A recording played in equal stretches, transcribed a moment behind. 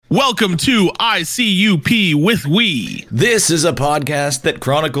Welcome to ICUP with We. This is a podcast that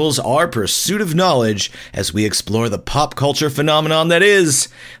chronicles our pursuit of knowledge as we explore the pop culture phenomenon that is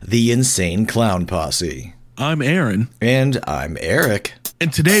the Insane Clown Posse. I'm Aaron. And I'm Eric.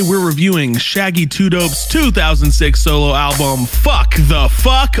 And today we're reviewing Shaggy 2 Dope's 2006 solo album, Fuck the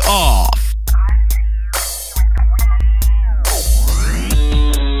Fuck Off.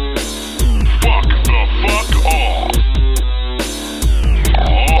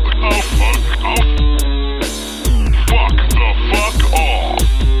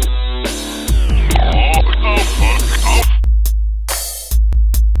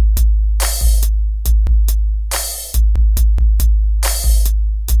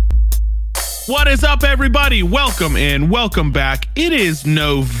 What is up, everybody? Welcome and welcome back. It is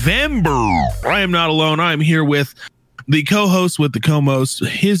November. I am not alone. I am here with the co-host with the co-most.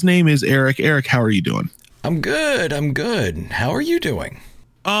 His name is Eric. Eric, how are you doing? I'm good. How are you doing?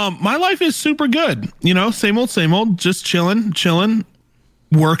 My life is super good. You know, same old, just chilling,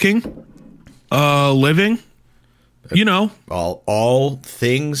 working, living, you know. All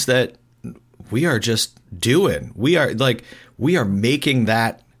things that we are just doing. We are making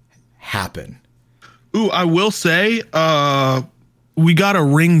that happen. Ooh, I will say, we got a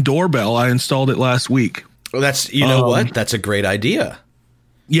Ring Doorbell. I installed it last week. Well, you know what? That's a great idea.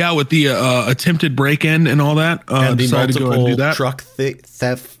 Yeah, with the attempted break-in and all that. And the decided to go ahead and do that. Truck thievings.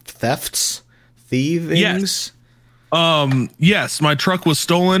 Yes, my truck was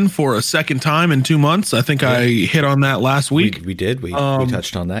stolen for a second time in 2 months. I think I hit on that last week. We did. We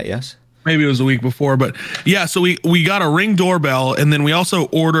touched on that, yes. Maybe it was a week before, but yeah, so we got a Ring Doorbell, and then we also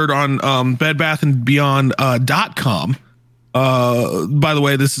ordered on bedbathandbeyond.com. By the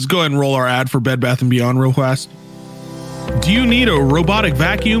way, go ahead and roll our ad for Bed Bath & Beyond real fast. Do you need a robotic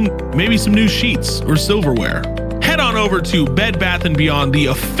vacuum? Maybe some new sheets or silverware? Head on over to Bed Bath & Beyond, the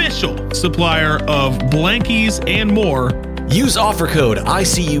official supplier of blankies and more. Use offer code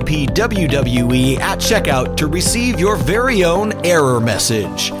ICUPWWE at checkout to receive your very own error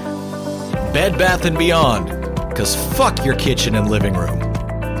message. Bed Bath & Beyond, because fuck your kitchen and living room.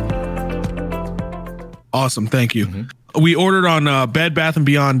 Awesome, thank you. Mm-hmm. We ordered on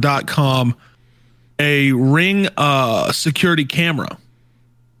bedbathandbeyond.com a Ring security camera.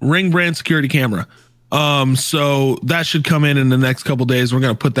 Ring brand security camera. So that should come in the next couple days. We're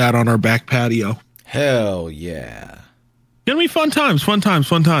going to put that on our back patio. Hell yeah. Gonna be fun times. I'm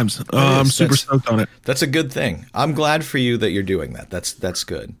super stoked on it. That's a good thing. I'm glad for you that you're doing that. That's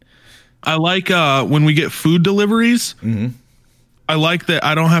good. I like when we get food deliveries. Mm-hmm. I like that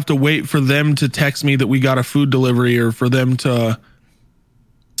I don't have to wait for them to text me that we got a food delivery or for them to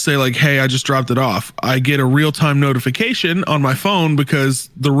say like, hey, I just dropped it off. I get a real-time notification on my phone because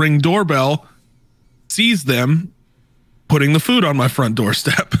the Ring Doorbell sees them putting the food on my front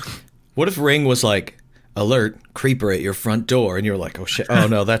doorstep. What if Ring was like, alert, creeper at your front door, and you're like, oh shit, oh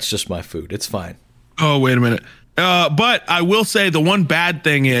no, that's just my food. It's fine. Oh, wait a minute. But I will say the one bad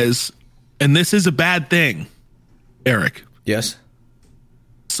thing is, and this is a bad thing, Eric. Yes?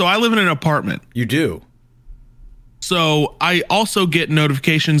 So I live in an apartment. You do? So I also get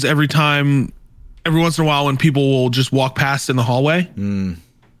notifications every once in a while when people will just walk past in the hallway.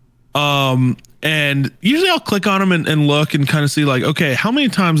 And usually I'll click on them and look and kind of see like, okay, how many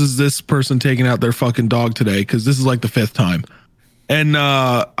times is this person taking out their fucking dog today? Because this is like the 5th time. And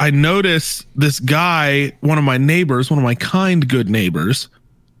I noticed this guy, one of my kind, good neighbors,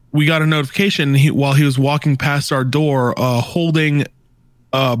 we got a notification while he was walking past our door holding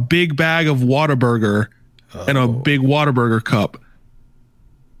a big bag of Whataburger and a big Whataburger cup.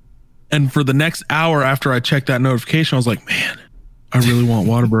 And for the next hour after I checked that notification, I was like, man, I really want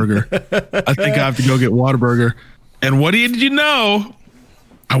Whataburger. I think I have to go get Whataburger. And what did you know?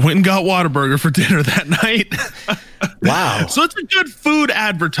 I went and got Whataburger for dinner that night. Wow. So it's a good food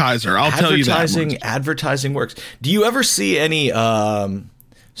advertiser. I'll tell you that. Advertising works. Do you ever see any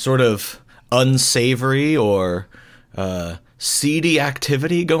sort of unsavory or seedy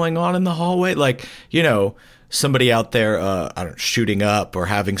activity going on in the hallway? Like, you know, somebody out there, I don't know, shooting up or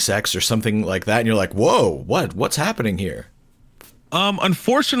having sex or something like that. And you're like, whoa, what's happening here?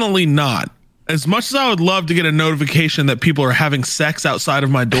 Unfortunately not. As much as I would love to get a notification that people are having sex outside of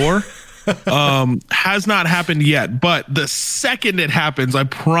my door, has not happened yet. But the second it happens, I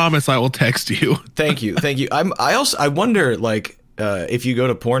promise I will text you. Thank you. I wonder, like, if you go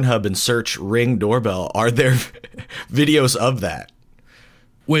to Pornhub and search Ring Doorbell, are there videos of that?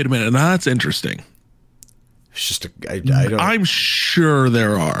 Wait a minute. Now that's interesting. It's just I'm sure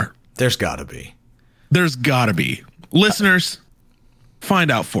there are. There's gotta be. Listeners, find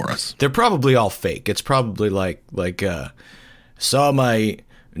out for us. They're probably all fake. It's probably like saw my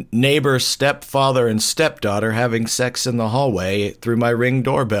neighbor, stepfather, and stepdaughter having sex in the hallway through my Ring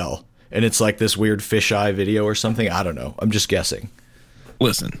doorbell. And it's like this weird fisheye video or something. I don't know. I'm just guessing.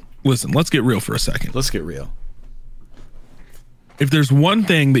 Listen, let's get real for a second. Let's get real. If there's one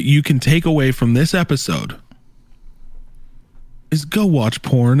thing that you can take away from this episode, is go watch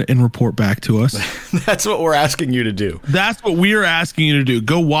porn and report back to us. That's what we're asking you to do. That's what we're asking you to do.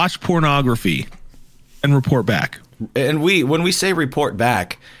 Go watch pornography and report back. And when we say report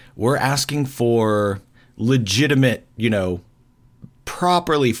back, we're asking for legitimate,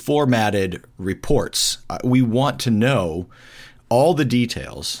 properly formatted reports. We want to know all the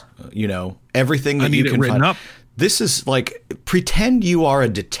details, everything that you can written find. Up. This is like, pretend you are a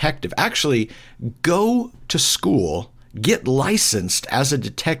detective. Actually, go to school, get licensed as a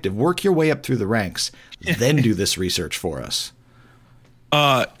detective, work your way up through the ranks, then do this research for us.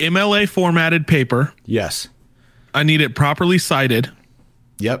 MLA formatted paper. Yes. I need it properly cited.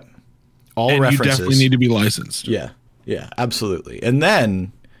 Yep. All and references. You definitely need to be licensed. Yeah. Yeah, absolutely. And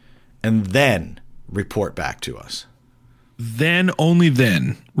then report back to us. Only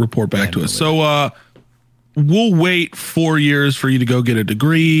then report back to us. So we'll wait 4 years for you to go get a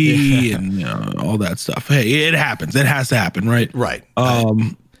degree and all that stuff. Hey, it happens. It has to happen, right? Right.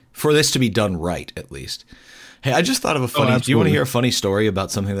 For this to be done right, at least. Hey, I just thought of a funny. Do you want to hear a funny story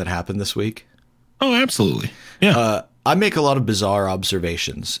about something that happened this week? Oh, absolutely. Yeah. I make a lot of bizarre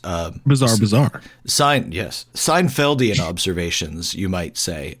observations. Bizarre. Seinfeldian observations, you might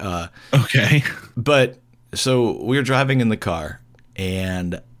say. Okay. But so we were driving in the car,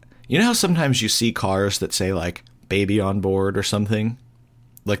 and you know how sometimes you see cars that say like baby on board or something?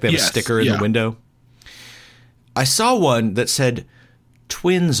 Like they have a sticker in the window? I saw one that said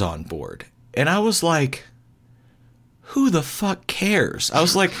twins on board. And I was like, who the fuck cares? I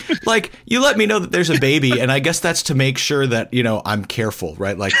was like, you let me know that there's a baby, and I guess that's to make sure that, I'm careful,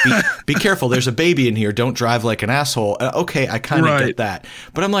 right? Like, be careful. There's a baby in here. Don't drive like an asshole. Okay, I kind of get that.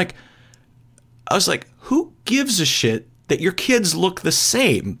 But I was like, who gives a shit that your kids look the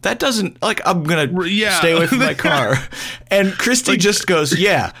same? That doesn't, I'm going to stay away from my car. And Christy just goes,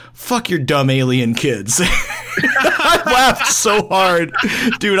 yeah, fuck your dumb alien kids. I laughed so hard.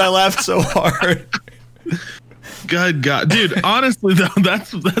 Dude, I laughed so hard. God, dude. Honestly, though,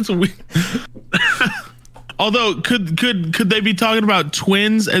 that's weird. Although, could they be talking about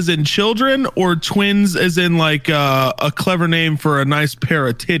twins as in children, or twins as in like a clever name for a nice pair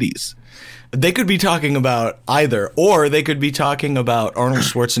of titties? They could be talking about either, or they could be talking about Arnold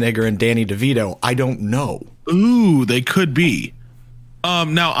Schwarzenegger and Danny DeVito. I don't know. Ooh, they could be.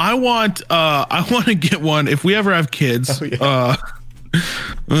 Now I want to get one if we ever have kids. Oh, yeah.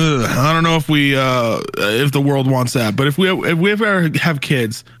 I don't know if if the world wants that, but if we ever have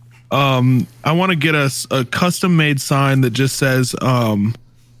kids, I want to get us a custom made sign that just says "Cum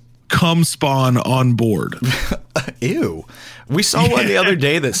spawn on board." Ew. We saw one the other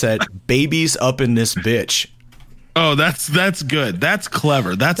day that said "Babies up in this bitch." Oh, that's good. That's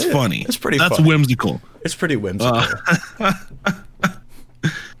clever. That's funny. It's pretty. That's fun. whimsical. It's pretty whimsical.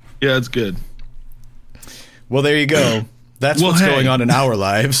 Yeah, it's good. Well, there you go. That's what's going on in our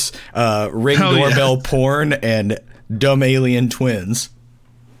lives. Ring doorbell porn and dumb alien twins.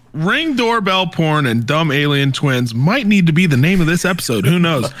 Ring doorbell porn and dumb alien twins might need to be the name of this episode. Who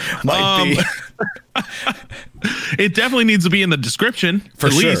knows? Might be. It definitely needs to be in the description,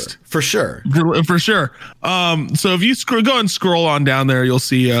 at least. For sure. So if you go and scroll on down there, you'll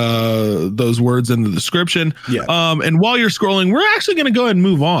see those words in the description. Yeah. And while you're scrolling, we're actually going to go ahead and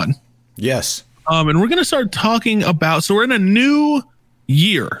move on. Yes. And we're going to start talking about, so we're in a new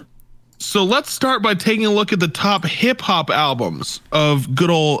year. So let's start by taking a look at the top hip hop albums of good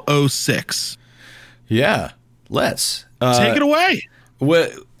old 06. Yeah, let's. Take it away.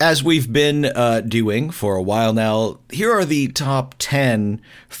 As we've been doing for a while now, here are the top 10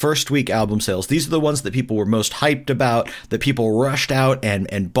 first week album sales. These are the ones that people were most hyped about, that people rushed out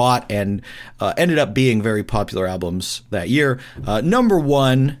and bought and ended up being very popular albums that year. Number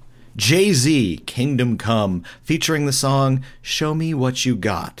 1, Jay-Z, Kingdom Come, featuring the song Show Me What You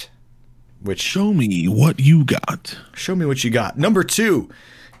Got. Show me what you got. Show me what you got. Number 2,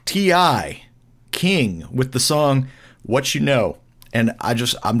 T.I., King, with the song What You Know. And I'm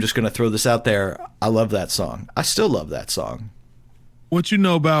just going to throw this out there. I love that song. I still love that song. What you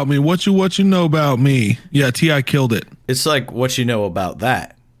know about me? What you know about me? Yeah, T.I. killed it. It's like, what you know about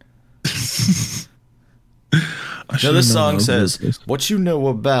that? Now this song says, what you know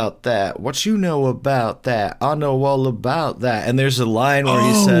about that? What you know about that? I know all about that. And there's a line where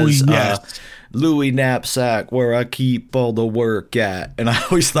he says, Louis knapsack where I keep all the work at. And I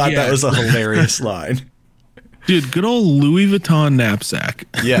always thought that was a hilarious line. Dude, good old Louis Vuitton knapsack.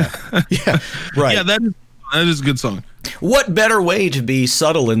 Yeah. Yeah. Right. Yeah, that is a good song. What better way to be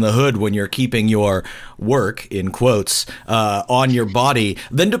subtle in the hood when you're keeping your work, in quotes, on your body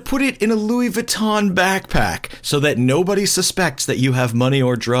than to put it in a Louis Vuitton backpack so that nobody suspects that you have money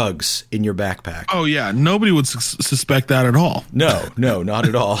or drugs in your backpack? Oh, yeah. Nobody would suspect that at all. No, not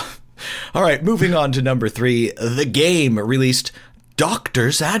at all. All right, moving on to number 3. The Game released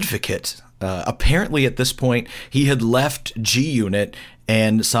Doctor's Advocate. Apparently at this point, he had left G Unit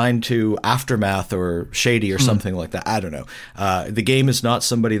and signed to Aftermath or Shady or something like that. I don't know. The Game is not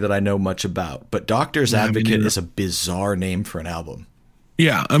somebody that I know much about, but Doctor's Advocate is a bizarre name for an album.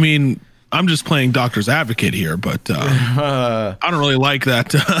 Yeah, I mean, I'm just playing Doctor's Advocate here, but I don't really like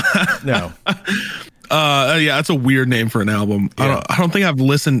that. No. Yeah, it's a weird name for an album. Yeah. I don't think I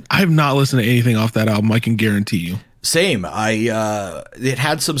have not listened to anything off that album. I can guarantee you. Same. It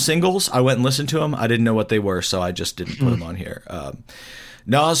had some singles. I went and listened to them. I didn't know what they were, so I just didn't put them on here.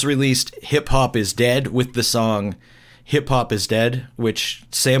 Nas released Hip Hop Is Dead with the song Hip Hop Is Dead, which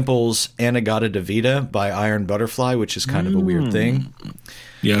samples Anagata Davida by Iron Butterfly, which is kind of a weird thing.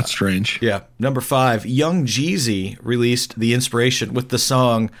 Yeah, it's strange. Yeah. Number 5, Young Jeezy released The Inspiration with the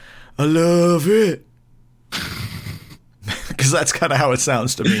song I Love It. Because that's kind of how it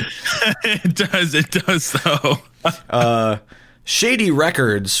sounds to me. It does though. Shady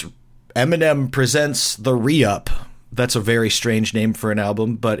Records, Eminem presents The Re-Up. That's a very strange name for an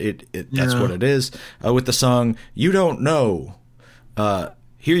album, but that's what it is. With the song You Don't Know.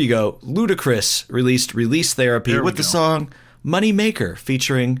 Here you go. Ludacris released Release Therapy with the song Money Maker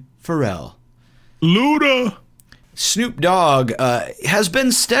featuring Pharrell. Luda. Snoop Dogg has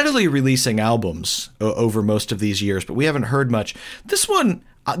been steadily releasing albums over most of these years, but we haven't heard much. This one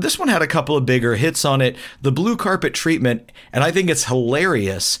had a couple of bigger hits on it. The Blue Carpet Treatment, and I think it's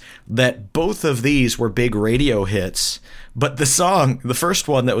hilarious that both of these were big radio hits. But the first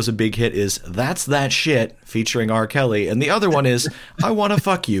one that was a big hit is That's That Shit featuring R. Kelly, and the other one is I Wanna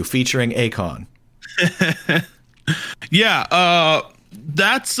Fuck You featuring Akon. Yeah,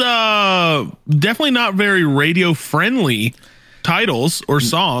 that's definitely not very radio friendly titles or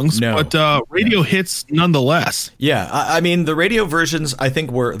songs, but radio hits nonetheless. Yeah, I mean the radio versions I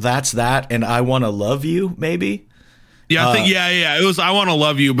think were That's That and I Wanna Love You, maybe. Yeah, I think it was I Wanna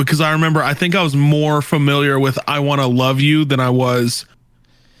Love You, because I remember I think I was more familiar with I Wanna Love You than I was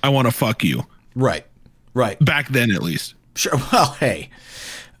I Wanna Fuck You. Right. Back then, at least. Sure. Well, hey.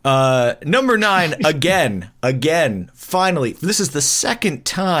 Number 9, again, finally, this is the second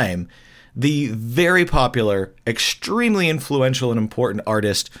time the very popular, extremely influential and important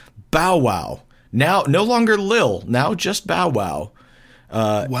artist Bow Wow, now no longer Lil, now just Bow Wow,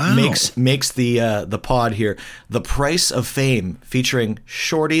 makes the pod here. The Price of Fame featuring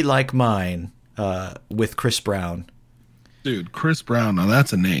Shorty Like Mine with Chris Brown. Dude, Chris Brown, now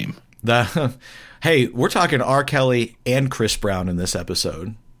that's a name. Hey, we're talking R. Kelly and Chris Brown in this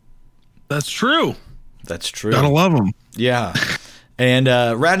episode. That's true. Gotta love them. Yeah. And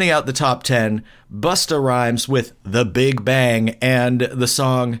rounding out the top 10, Busta Rhymes with The Big Bang and the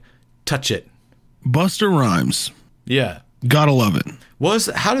song Touch It. Busta Rhymes. Yeah. Gotta love it.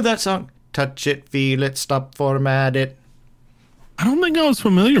 How did that song? Touch it, feel it, stop, format it. I don't think I was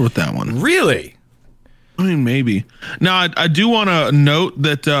familiar with that one. Really? I mean, maybe. Now, I do want to note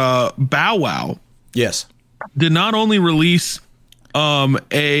that Bow Wow did not only release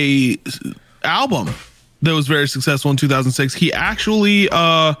a album that was very successful in 2006. He actually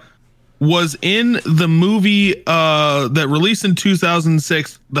was in the movie that released in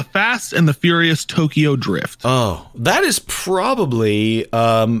 2006, The Fast and the Furious Tokyo Drift. Oh, that is probably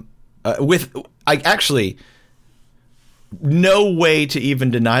actually no way to even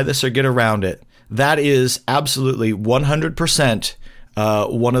deny this or get around it. That is absolutely 100%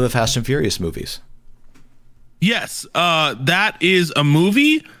 one of the Fast and Furious movies. Yes, that is a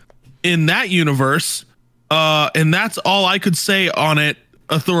movie in that universe, and that's all I could say on it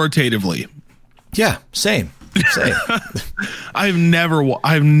authoritatively. Yeah, same. I've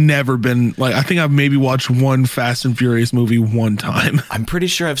never been like, I think I've maybe watched one Fast and Furious movie one time. I'm pretty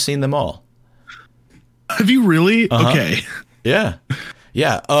sure I've seen them all. Have you really? Uh-huh. Okay. Yeah.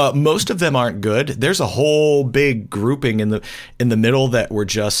 Most of them aren't good. There's a whole big grouping in the middle that were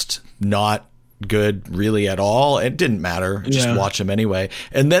just not good really at all. It didn't matter. Just watch them anyway.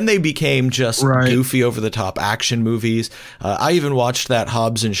 And then they became just goofy, over the top action movies. I even watched that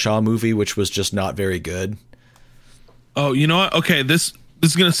Hobbs and Shaw movie, which was just not very good. Oh, you know what? Okay, this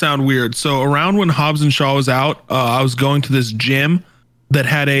is gonna sound weird. So around when Hobbs and Shaw was out, I was going to this gym that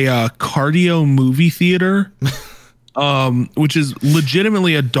had a cardio movie theater, which is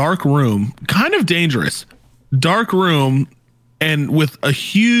legitimately a dark room, kind of dangerous. dark room, and with a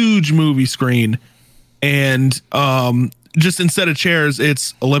huge movie screen, and just instead of chairs,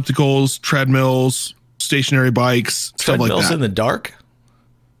 it's ellipticals, treadmills, stationary bikes, stuff like that. Treadmills in the dark?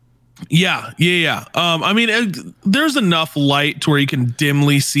 Yeah. I mean, there's enough light to where you can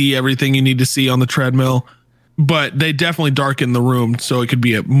dimly see everything you need to see on the treadmill, but they definitely darken the room so it could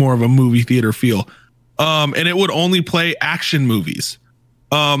be more of a movie theater feel. And it would only play action movies.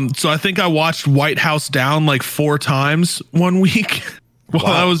 So I think I watched White House Down like 4 times one week while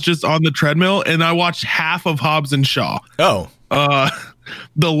I was just on the treadmill, and I watched half of Hobbs and Shaw. Oh.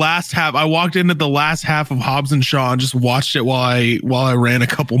 The last half, I walked in at the last half of Hobbs and Shaw and just watched it while I ran a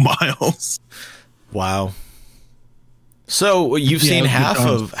couple miles. Wow. So you've seen half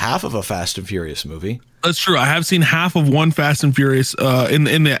of a Fast and Furious movie. That's true. I have seen half of one Fast and Furious in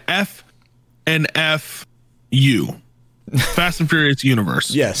the F and F U. Fast and Furious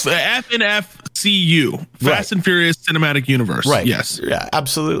universe. Yes. The F and FCU. Fast and Furious Cinematic Universe. Right. Yes. Yeah,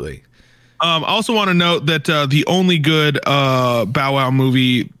 absolutely. I also want to note that the only good Bow Wow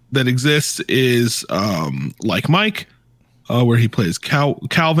movie that exists is Like Mike, where he plays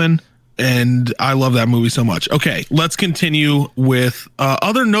Calvin. And I love that movie so much. Okay, let's continue with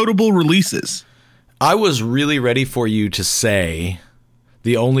other notable releases. I was really ready for you to say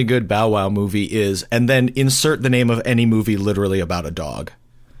the only good Bow Wow movie is, and then insert the name of any movie literally about a dog.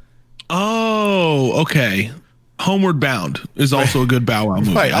 Oh, okay. Homeward Bound is also a good Bow Wow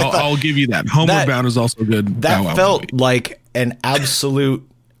movie. Right, I'll give you that. Homeward Bound is also a good Bow Wow movie. That felt like an absolute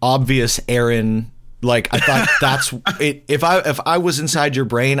obvious errand. Like, I thought that's it. If I was inside your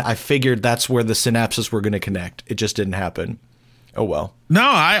brain, I figured that's where the synapses were going to connect. It just didn't happen. Oh, well. No,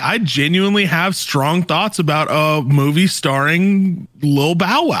 I genuinely have strong thoughts about a movie starring Lil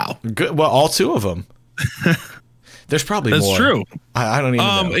Bow Wow. Good. Well, all 2 of them. There's probably That's more. That's true. I don't even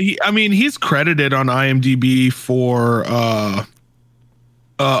know. He's credited on IMDb for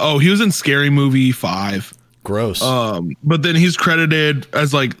he was in Scary Movie 5. Gross. But then he's credited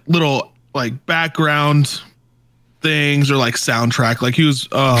as like little like background things or like soundtrack. Like he was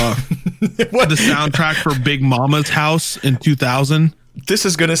the soundtrack for Big Mama's House in 2000. This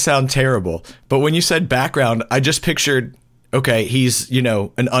is going to sound terrible, but when you said background, I just pictured, okay, he's,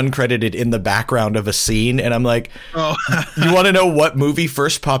 an uncredited in the background of a scene. And I'm like, you want to know what movie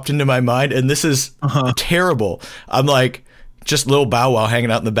first popped into my mind? And this is terrible. I'm like, just Lil Bow Wow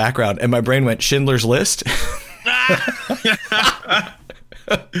hanging out in the background. And my brain went, Schindler's List.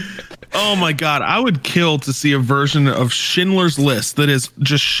 Oh my God. I would kill to see a version of Schindler's List that is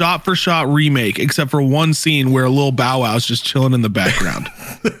just shot for shot remake, except for one scene where Lil Bow Wow is just chilling in the background.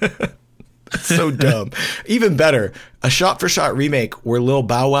 So dumb. Even better, a shot for shot remake where Lil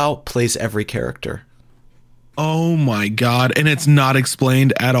Bow Wow plays every character. Oh my God. And it's not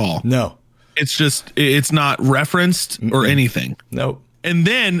explained at all. No. It's not referenced or anything. Nope. And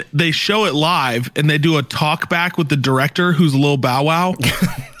then they show it live and they do a talk back with the director who's Lil Bow Wow.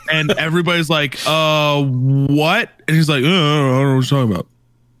 And everybody's like, what? And he's like, I don't know what you're talking about.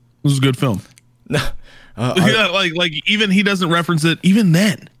 This is a good film. Yeah, like even he doesn't reference it even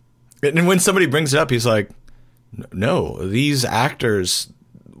then. And when somebody brings it up, he's like, no, these actors,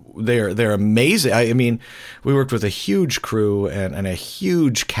 they're amazing. I mean, we worked with a huge crew and a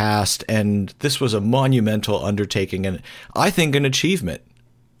huge cast, and this was a monumental undertaking and I think an achievement.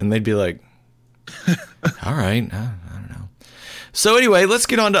 And they'd be like, all right, I don't know. So anyway, let's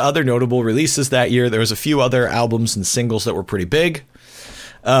get on to other notable releases that year. There was a few other albums and singles that were pretty big.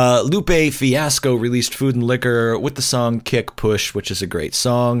 Lupe Fiasco released Food and Liquor with the song Kick Push, which is a great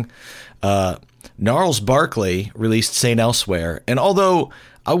song. Gnarls Barkley released Saint Elsewhere. And although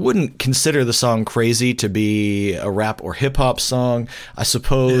I wouldn't consider the song Crazy to be a rap or hip hop song, I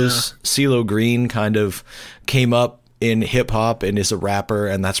suppose CeeLo Green kind of came up in hip hop and is a rapper,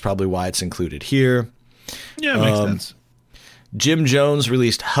 and that's probably why it's included here. Yeah, it makes sense. Jim Jones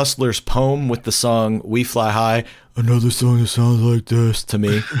released Hustler's Poem with the song We Fly High. Another song that sounds like this to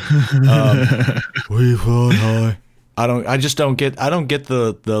me. We fly high. I don't get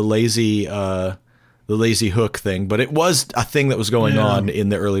the lazy hook thing, but it was a thing that was going on in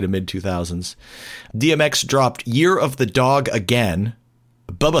the early to mid 2000s. DMX dropped Year of the Dog again.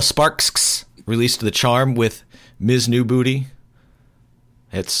 Bubba Sparks released The Charm with Ms. New Booty.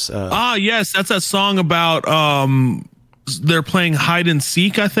 It's yes, that's a song about they're playing hide and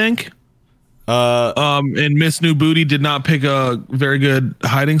seek, I think. And Miss New Booty did not pick a very good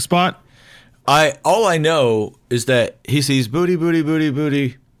hiding spot. All I know is that he sees booty, booty, booty,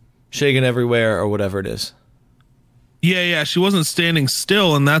 booty, shaking everywhere or whatever it is. Yeah, she wasn't standing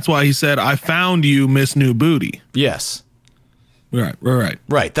still, and that's why he said, I found you, Miss New Booty. Yes. Right.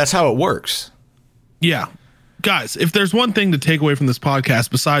 Right, that's how it works. Yeah. guys, if there's one thing to take away from this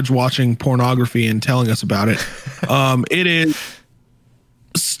podcast besides watching pornography and telling us about it, it is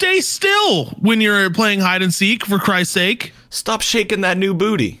stay still when you're playing hide and seek, for Christ's sake. Stop shaking that new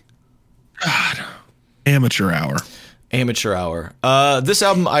booty. God. Amateur hour. Amateur hour. This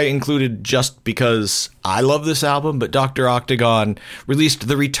album I included just because I love this album, but Dr. Octagon released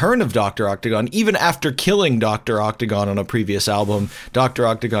The Return of Dr. Octagon. Even after killing Dr. Octagon on a previous album, Dr.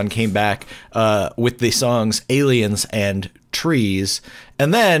 Octagon came back with the songs Aliens and Trees.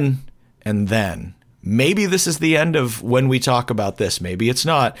 And then, maybe this is the end of when we talk about this. Maybe it's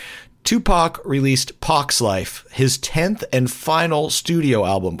not. Tupac released Pac's Life, his 10th and final studio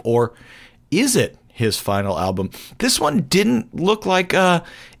album. Or is it his final album? This one didn't look like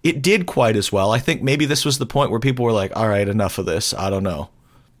it did quite as well. I think maybe this was the point where people were like, all right, enough of this. I don't know.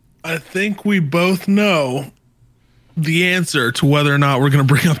 I think we both know the answer to whether or not we're going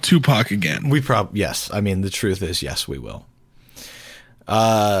to bring up Tupac again. Yes. I mean, the truth is, yes, we will.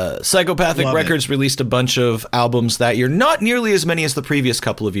 Psychopathic Records released a bunch of albums that year, not nearly as many as the previous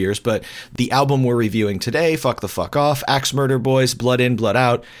couple of years, but the album we're reviewing today, Fuck the Fuck Off, Axe Murder Boys, Blood In, Blood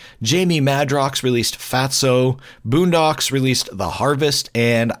Out, Jamie Madrox released F.T.F.O, Boondocks released The Harvest,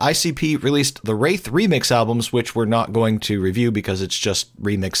 and ICP released the Wraith remix albums, which we're not going to review because it's just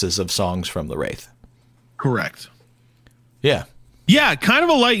remixes of songs from the Wraith. Correct. Yeah. Yeah, kind of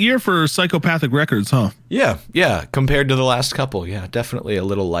a light year for Psychopathic Records, huh? Yeah. Compared to the last couple, yeah, definitely a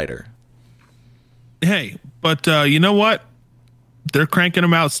little lighter. Hey, but you know what? They're cranking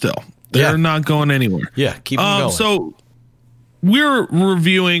them out still. They're not going anywhere. Yeah, keep them going. So we're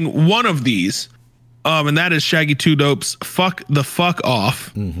reviewing one of these, and that is Shaggy 2 Dope's Fuck the Fuck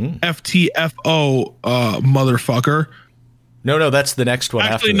Off, F.T.F.O, motherfucker. No, that's the next one.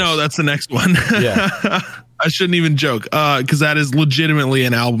 Actually, no, that's the next one. Yeah. I shouldn't even joke, because that is legitimately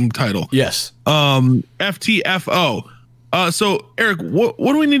an album title. Yes. F.T.F.O. So, Eric, what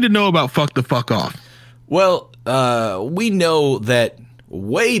do we need to know about Fuck the Fuck Off? Well, we know that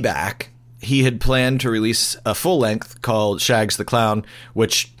way back he had planned to release a full length called Shags the Clown,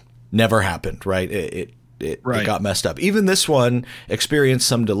 which never happened, right? It got messed up. Even this one experienced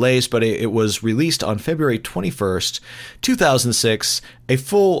some delays, but it was released on February 21st, 2006, a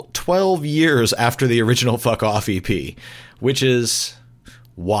full 12 years after the original Fuck Off EP, which is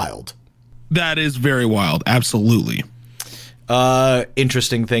wild. That is very wild. Absolutely.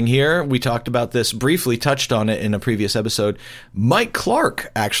 Interesting thing here. We talked about this briefly, touched on it in a previous episode. Mike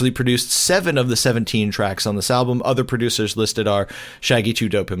Clark actually produced 7 of the 17 tracks on this album. Other producers listed are Shaggy 2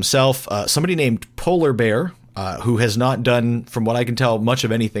 Dope himself, somebody named Polar Bear, who has not done, from what I can tell, much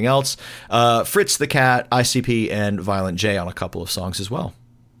of anything else, Fritz the Cat, ICP, and Violent J on a couple of songs as well.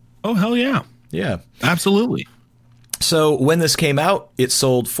 Oh, hell yeah. Yeah. Absolutely. So when this came out, it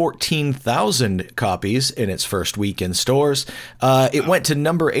sold 14,000 copies in its first week in stores. It went to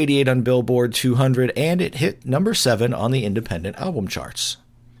number 88 on Billboard 200, and it hit number 7 on the independent album charts.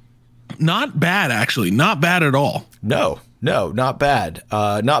 Not bad, actually. Not bad at all. No, not bad.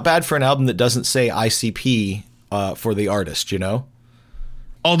 Not bad for an album that doesn't say ICP for the artist, you know?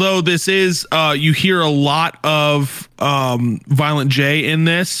 Although this is, you hear a lot of Violent J in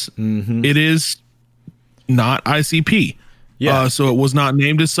this. Mm-hmm. It is not ICP. Yeah. So it was not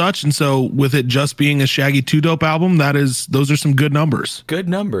named as such. And so with it just being a Shaggy 2 Dope album, those are some good numbers. Good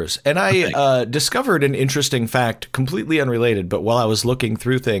numbers. And I discovered an interesting fact, completely unrelated, but while I was looking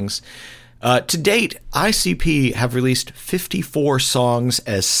through things, to date, ICP have released 54 songs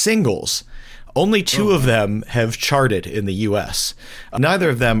as singles. Only 2 of them have charted in the US. Neither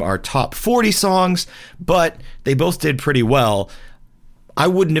of them are top 40 songs, but they both did pretty well. I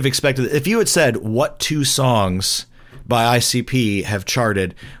wouldn't have expected it. If you had said what 2 songs by ICP have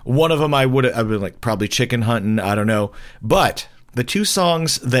charted, one of them I've been like probably Chicken Huntin', I don't know. But the 2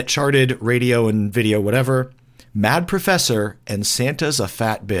 songs that charted radio and video, whatever, Mad Professor and Santa's a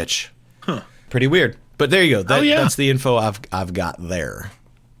Fat Bitch. Huh. Pretty weird. But there you go. That's the info I've got there.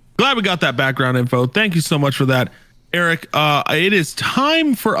 Glad we got that background info. Thank you so much for that, Eric. It is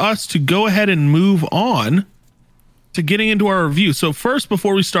time for us to go ahead and move on to getting into our review. So first,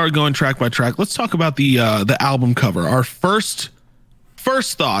 before we start going track by track, let's talk about the album cover. Our first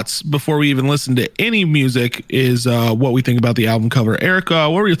thoughts before we even listen to any music is what we think about the album cover. Eric,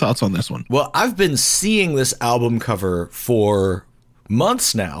 what were your thoughts on this one? Well, I've been seeing this album cover for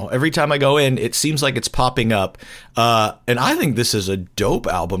months now. Every time I go in, it seems like it's popping up. And I think this is a dope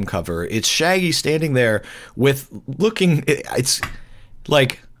album cover. It's Shaggy standing there with it's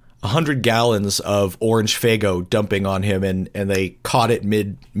like 100 gallons of orange Faygo dumping on him, and they caught it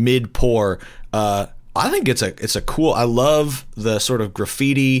mid pour. I think it's a cool. I love the sort of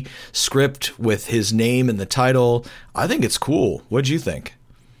graffiti script with his name in the title. I think it's cool. What'd you think?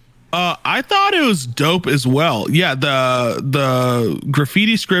 I thought it was dope as well. Yeah, the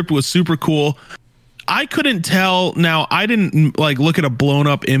graffiti script was super cool. I couldn't tell. Now, I didn't like look at a blown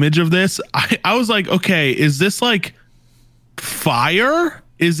up image of this. I was like, okay, is this like fire?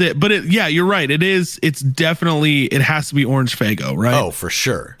 Is it? But yeah, you're right. It is. It's definitely. It has to be Orange Fago, right? Oh, for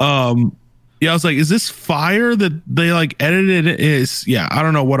sure. Yeah, I was like, is this fire that they like edited? It is. Yeah, I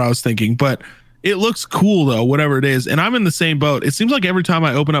don't know what I was thinking, but it looks cool though, whatever it is. And I'm in the same boat. It seems like every time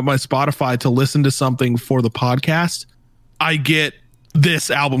I open up my Spotify to listen to something for the podcast, I get this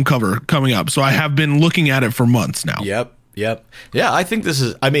album cover coming up. So I have been looking at it for months now. Yep. Yeah, I think this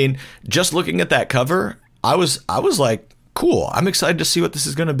is, I mean, just looking at that cover, I was like, cool. I'm excited to see what this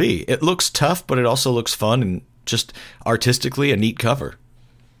is going to be. It looks tough, but it also looks fun and just artistically a neat cover.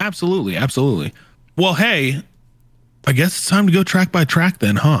 Absolutely. Well, hey, I guess it's time to go track by track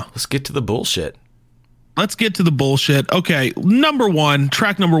then, huh? Let's get to the bullshit. Okay,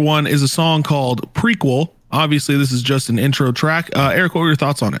 track number one is a song called Prequel. Obviously, this is just an intro track. Eric, what were your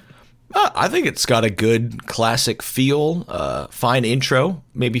thoughts on it? I think it's got a good classic feel, fine intro.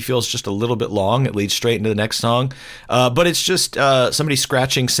 Maybe feels just a little bit long. It leads straight into the next song. But it's just somebody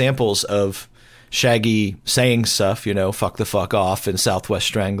scratching samples of Shaggy saying stuff, fuck the fuck off and Southwest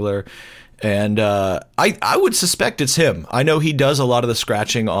Strangler. And I would suspect it's him. I know he does a lot of the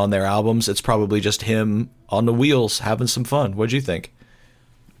scratching on their albums. It's probably just him on the wheels having some fun. What'd you think?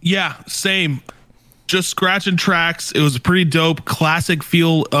 Yeah, same. Just scratching tracks. It was a pretty dope, classic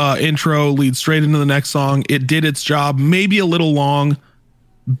feel intro, leads straight into the next song. It did its job, maybe a little long,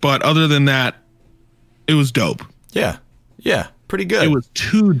 but other than that, it was dope. Yeah, pretty good. It was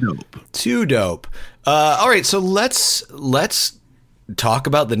too dope. All right, so let's talk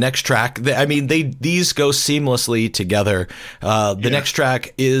about the next track. I mean, these go seamlessly together. Next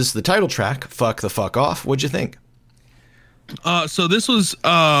track is the title track, Fuck the Fuck Off. What'd you think? So this was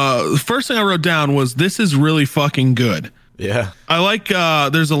the first thing I wrote down was this is really fucking good. Yeah. I like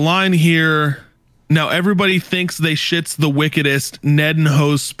there's a line here. Now everybody thinks they shit's the wickedest. Ned and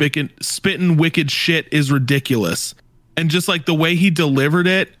Ho's spitting wicked shit is ridiculous. And just like the way he delivered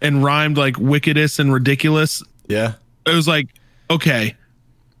it and rhymed like wickedest and ridiculous. Yeah. It was like, okay,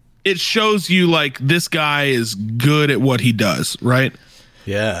 it shows you like this guy is good at what he does, right?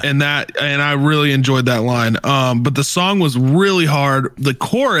 Yeah. And I really enjoyed that line. But the song was really hard. The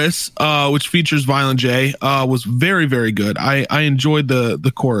chorus, which features Violent J, was very, very good. I enjoyed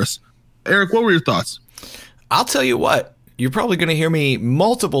the chorus. Eric, what were your thoughts? I'll tell you what, you're probably going to hear me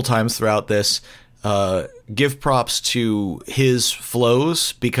multiple times throughout this give props to his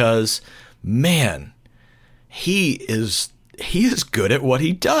flows because, man, he is good at what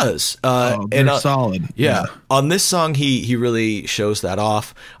he does. And solid. Yeah. On this song, he really shows that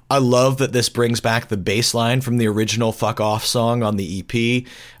off. I love that this brings back the bass line from the original Fuck Off song on the EP.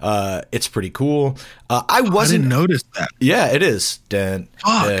 It's pretty cool. I didn't notice that. Yeah, it is. Dun,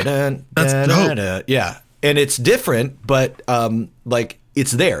 Fuck. dun, That's dun, dope. dun, dun. Yeah. And it's different, but like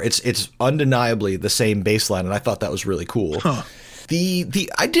it's there. It's undeniably the same bass line, and I thought that was really cool. Huh.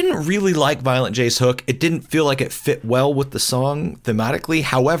 I didn't really like Violent J's hook. It didn't feel like it fit well with the song thematically.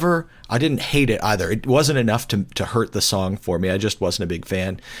 However, I didn't hate it either. It wasn't enough to hurt the song for me. I just wasn't a big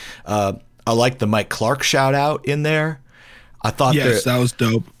fan. I liked the Mike Clark shout out in there. I thought that was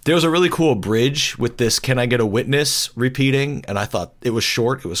dope. There was a really cool bridge with this "Can I Get a Witness" repeating, and I thought it was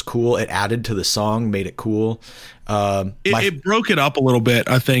short. It was cool. It added to the song, made it cool. It broke it up a little bit,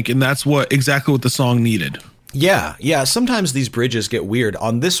 I think, and that's exactly what the song needed. Yeah. Sometimes these bridges get weird.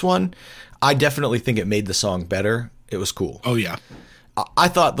 On this one, I definitely think it made the song better. It was cool. Oh, yeah. I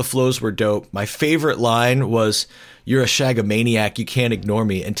thought the flows were dope. My favorite line was, "You're a shagamaniac, you can't ignore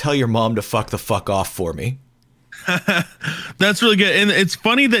me, and tell your mom to fuck the fuck off for me." That's really good. And it's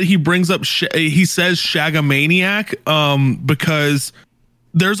funny that he brings up, he says shagamaniac because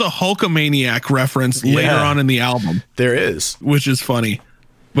there's a Hulkamaniac reference later on in the album. There is. Which is funny.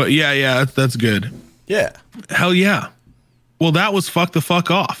 But yeah, that's good. Yeah. Hell yeah. Well, that was Fuck the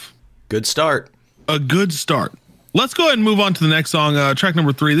Fuck Off. Good start. A good start. Let's go ahead and move on to the next song, track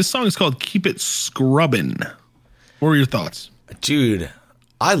number 3. This song is called Keep It Scrubbin'. What were your thoughts? Dude,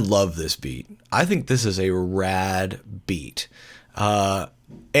 I love this beat. I think this is a rad beat.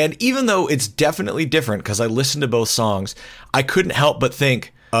 And even though it's definitely different, because I listened to both songs, I couldn't help but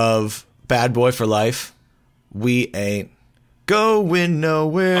think of Bad Boy for Life. We ain't going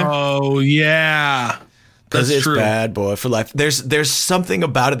nowhere. Oh, yeah. Because it's true. Bad Boy for Life. There's something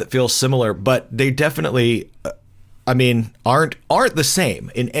about it that feels similar, but they definitely I mean, aren't the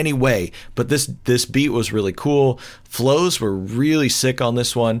same in any way, but this beat was really cool. Flows were really sick on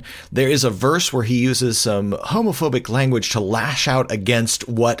this one. There is a verse where he uses some homophobic language to lash out against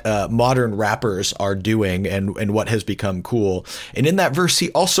what modern rappers are doing and what has become cool. And in that verse, he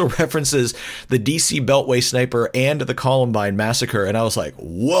also references the DC Beltway sniper and the Columbine massacre. And I was like,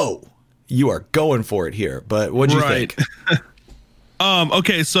 whoa, you are going for it here. But what'd you think?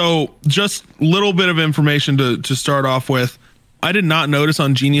 Okay, so just a little bit of information to start off with. I did not notice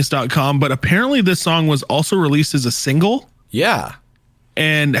on Genius.com, but apparently this song was also released as a single. Yeah.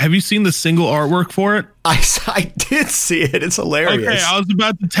 And have you seen the single artwork for it? I did see it. It's hilarious. Okay, I was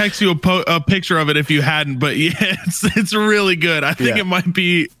about to text you a picture of it if you hadn't, but yeah, it's really good. I think it might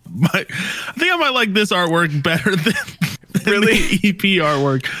be I think I might like this artwork better than really the EP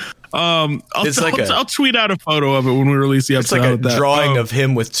artwork. I'll tweet out a photo of it when we release the episode. It's like a drawing of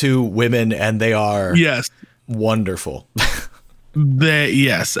him with two women, and they are wonderful. They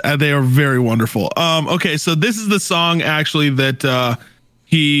are very wonderful. Okay, so this is the song actually that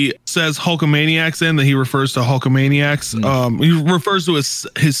he says Hulkamaniacs in, that he refers to Hulkamaniacs. He refers to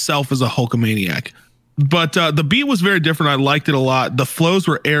himself as a Hulkamaniac. But the beat was very different. I liked it a lot. The flows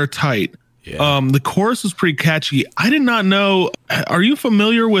were airtight. Yeah. The chorus was pretty catchy. I did not know. Are you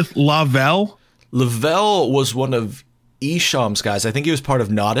familiar with Lavelle? Lavelle was one of Esham's guys. I think he was part of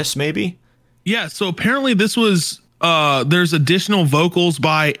Nodis, maybe. Yeah. So apparently this was there's additional vocals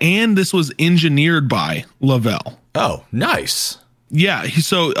by, and this was engineered by Lavelle. Oh, nice. Yeah.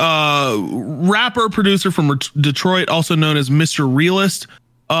 So rapper producer from Detroit, also known as Mr. Realist.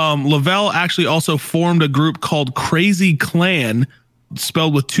 Lavelle actually also formed a group called Crazy Clan,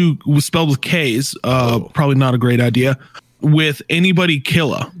 spelled with K's, probably not a great idea, with Anybody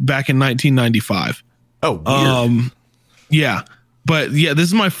Killa back in 1995. Oh, weird. Yeah. But yeah,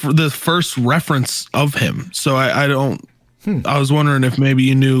 this is the first reference of him. So I was wondering if maybe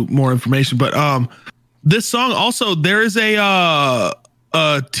you knew more information, but this song also, there is a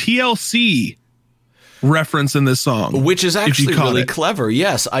TLC reference in this song, which is actually really clever.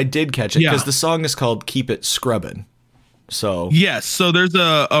 Yes, I did catch it because the song is called Keep It Scrubbin'. So yes, so there's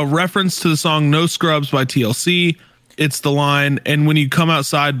a reference to the song No Scrubs by TLC. It's the line, and when you come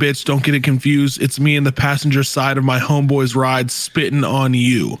outside, bitch, don't get it confused. It's me in the passenger side of my homeboy's ride spitting on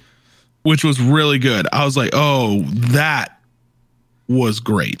you, which was really good. I was like, oh, that was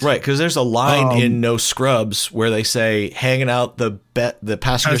great. Right, because there's a line in No Scrubs where they say, hanging out the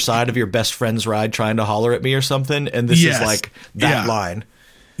passenger side of your best friend's ride trying to holler at me or something, and this is like that line.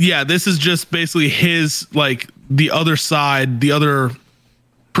 Yeah, this is just basically his, like, the other side, the other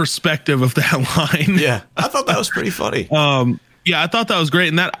perspective of that line. Yeah, I thought that was pretty funny. Yeah, I thought that was great.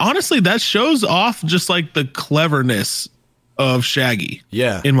 And that, honestly, that shows off just like the cleverness of Shaggy.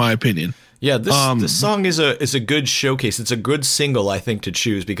 Yeah. In my opinion. Yeah, this song is a good showcase. It's a good single, I think, to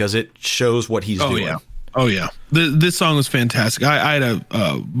choose because it shows what he's doing. Yeah. Oh, yeah. This song was fantastic. I had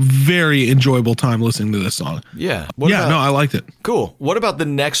a very enjoyable time listening to this song. Yeah. I liked it. Cool. What about the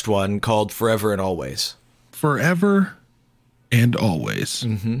next one called Forever and Always? Forever and Always.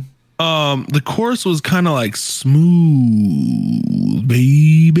 Mm-hmm. The chorus was kind of like smooth,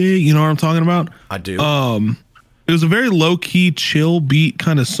 baby. You know what I'm talking about? I do. It was a very low key, chill beat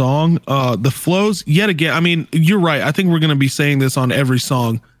kind of song. The flows, yet again, I mean, you're right. I think we're going to be saying this on every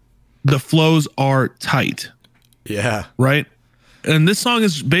song. The flows are tight. Yeah. Right. And this song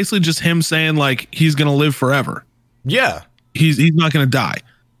is basically just him saying like he's going to live forever. Yeah. He's not going to die.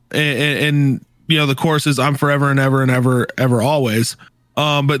 And you know, the chorus is I'm forever and ever and ever, ever, always.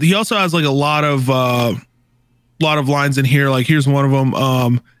 But he also has like a lot of lines in here. Like here's one of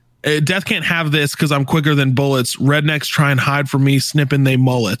them. Death can't have this because I'm quicker than bullets. Rednecks try and hide from me, snipping they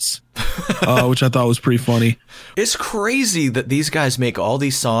mullets, which I thought was pretty funny. It's crazy that these guys make all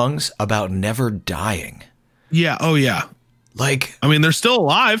these songs about never dying. Yeah. Oh, yeah. Like, I mean, they're still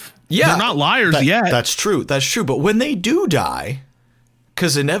alive. Yeah. They're not liars yet. That's true. That's true. But when they do die,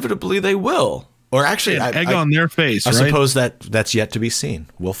 because inevitably they will, or actually, egg on their face. I suppose that's yet to be seen.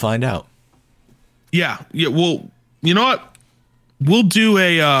 We'll find out. Yeah. Yeah. Well, you know what? We'll do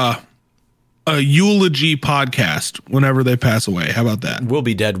a eulogy podcast whenever they pass away. How about that? We'll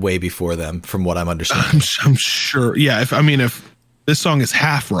be dead way before them, from what I'm understanding. I'm sure. Yeah. If this song is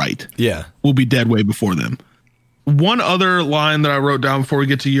half right, yeah, we'll be dead way before them. One other line that I wrote down before we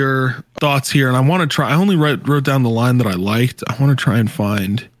get to your thoughts here, and I want to try. I only wrote down the line that I liked. I want to try and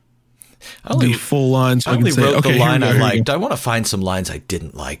find the full line. So I only wrote the line I liked. I want to find some lines I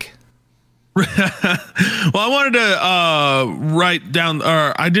didn't like. Well, I wanted to write down,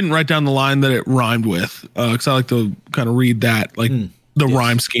 or I didn't write down the line that it rhymed with, because I like to kind of read that, like the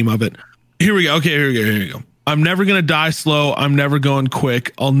rhyme scheme of it. Here we go. Okay, here we go. I'm never gonna die slow. I'm never going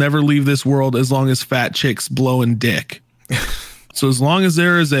quick. I'll never leave this world as long as fat chicks blowing dick. So as long as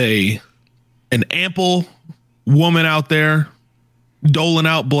there is an ample woman out there doling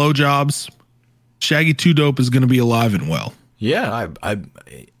out blowjobs, Shaggy 2 Dope is gonna be alive and well. Yeah, I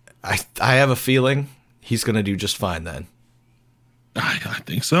have a feeling he's gonna do just fine then. I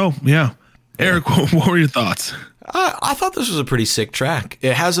think so. Yeah. Eric, what were your thoughts? I thought this was a pretty sick track.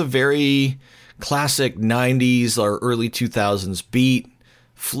 It has a very classic 90s or early 2000s beat.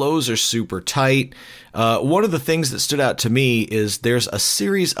 Flows are super tight. One of the things that stood out to me is there's a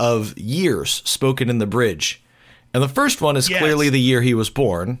series of years spoken in the bridge. And the first one is clearly the year he was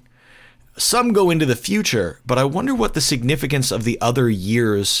born. Some go into the future, but I wonder what the significance of the other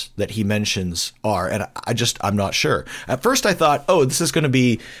years that he mentions are. And I'm not sure. At first I thought, oh, this is going to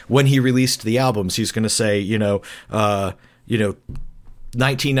be when he released the albums. He's going to say,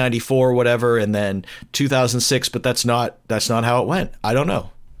 1994 or whatever, and then 2006, but that's not how it went. I don't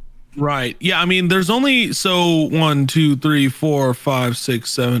know. Right. Yeah. I mean, there's only 1, 2, 3, 4, 5,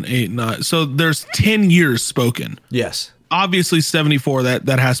 6, 7, 8, 9. So there's 10 years spoken. Yes. Obviously 74, that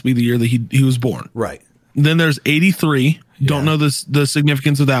has to be the year that he was born. Right. Then there's 83. Don't know the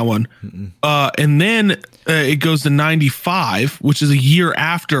significance of that one. And then it goes to 95, which is a year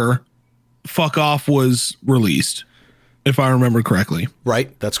after Fuck Off was released, if I remember correctly.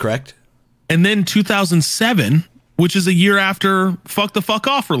 Right. That's correct. And then 2007, which is a year after Fuck the Fuck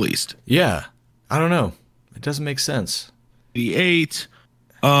Off released. Yeah. I don't know. It doesn't make sense. 88.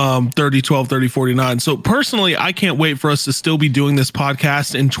 30, 12, 30, 49. So personally, I can't wait for us to still be doing this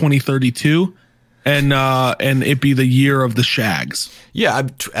podcast in 2032 and it be the year of the Shags. Yeah.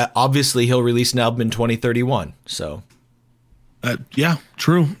 Obviously he'll release an album in 2031. So. Yeah,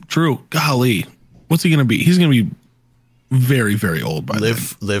 true. Golly. What's he going to be? He's going to be very, very old by then.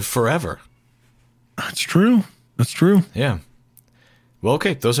 Live forever. That's true. Yeah. Well,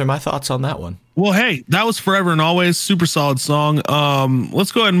 okay. Those are my thoughts on that one. Well, hey, that was Forever and Always. Super solid song.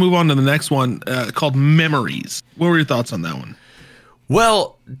 Let's go ahead and move on to the next one called Memories. What were your thoughts on that one?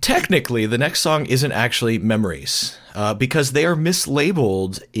 Well, technically, the next song isn't actually Memories because they are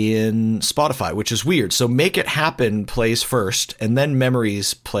mislabeled in Spotify, which is weird. So Make It Happen plays first and then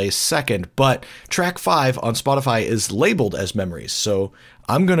Memories plays second. But track 5 on Spotify is labeled as Memories. So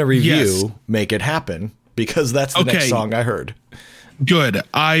I'm going to review Make It Happen because that's the next song I heard. Good.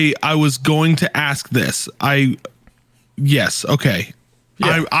 I was going to ask this. Yes. Okay.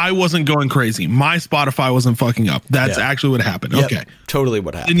 Yeah. I wasn't going crazy. My Spotify wasn't fucking up. That's actually what happened. Yep, okay. Totally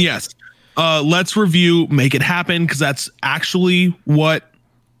what happened. And yes, let's review Make It Happen because that's actually what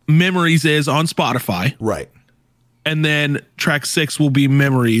Memories is on Spotify. Right. And then track 6 will be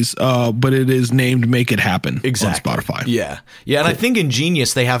Memories, but it is named Make It Happen on Spotify. Yeah. Yeah. And cool. I think in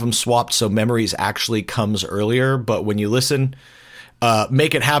Genius, they have them swapped so Memories actually comes earlier. But when you listen,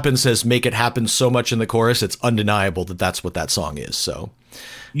 Make It Happen says Make It Happen so much in the chorus, it's undeniable that that's what that song is. So,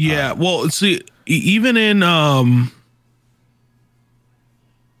 yeah. Well, see, even in,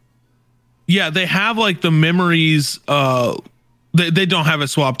 they have like the Memories, they don't have it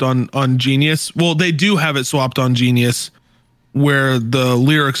swapped on Genius. Well, they do have it swapped on Genius where the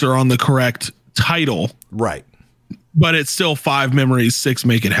lyrics are on the correct title. Right. But it's still 5 Memories, 6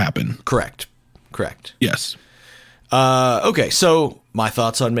 Make It Happen. Correct. Yes. Okay, so my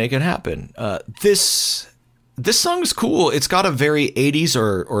thoughts on Make It Happen. This song is cool. It's got a very 80s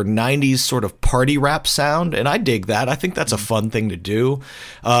or 90s sort of party rap sound, and I dig that. I think that's a fun thing to do.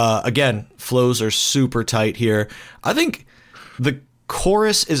 Again, flows are super tight here. I think the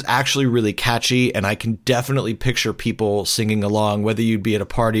chorus is actually really catchy, and I can definitely picture people singing along, whether you'd be at a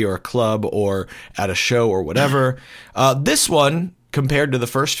party or a club or at a show or whatever. This one, compared to the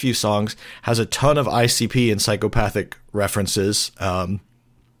first few songs, has a ton of ICP and psychopathic references.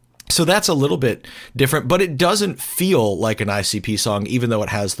 So that's a little bit different, but it doesn't feel like an ICP song, even though it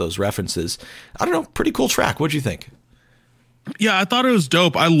has those references. I don't know. Pretty cool track. What'd you think? Yeah, I thought it was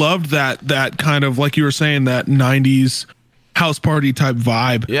dope. I loved that kind of, like you were saying, that 90s house party type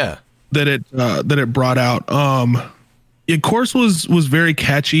vibe. Yeah. That it brought out. Of course was very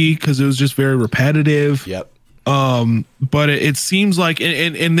catchy because it was just very repetitive. Yep. But it seems like,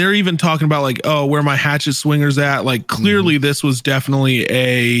 and they're even talking about like, oh, where my hatchet swingers at. Like clearly this was definitely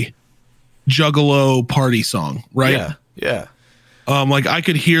a Juggalo party song, right? Yeah. Like I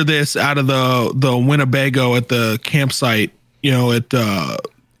could hear this out of the Winnebago at the campsite, at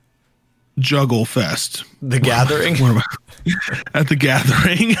Juggle Fest. The Gathering? At the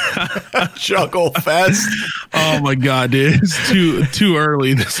Gathering. Juggle Fest. Oh my God, dude. It's too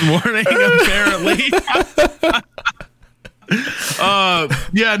early this morning, apparently.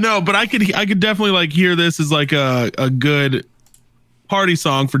 Yeah, no, but I could definitely like hear this as like a good party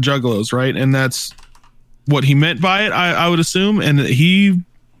song for juggalos, right? And that's what he meant by it, I would assume, and he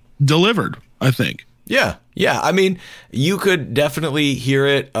delivered, I think. Yeah. I mean, you could definitely hear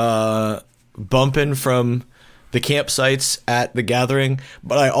it bumping from the campsites at the gathering,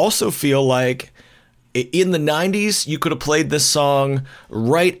 but I also feel like in the 90s, you could have played this song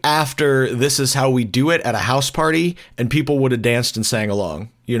right after This Is How We Do It at a house party, and people would have danced and sang along,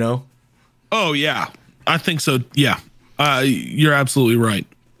 you know? Oh, yeah. I think so. Yeah. You're absolutely right.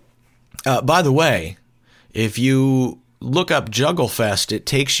 By the way, if you look up Juggle Fest, it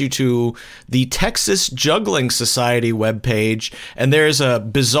takes you to the Texas Juggling Society webpage, and there's a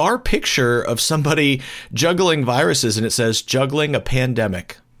bizarre picture of somebody juggling viruses, and it says, "Juggling a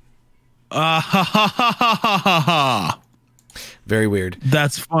Pandemic." Ha ha ha ha ha ha. Very weird.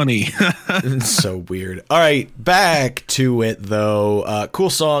 That's funny. It's so weird. All right, back to it though. Cool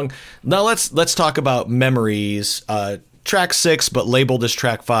song. Now let's talk about Memories. Track 6, but labeled as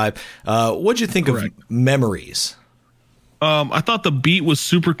track 5. What'd you think of Memories? I thought the beat was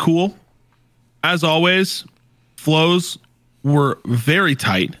super cool. As always, flows were very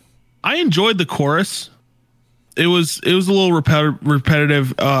tight. I enjoyed the chorus. It was a little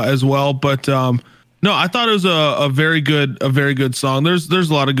repetitive as well, but no, I thought it was a very good song. There's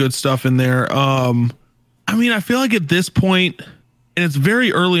a lot of good stuff in there. I mean, I feel like at this point, and it's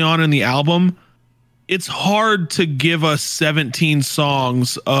very early on in the album, it's hard to give us 17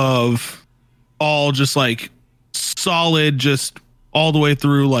 songs of all just like solid, just all the way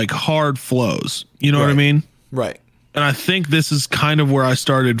through, like hard flows. You know what I mean? Right. And I think this is kind of where I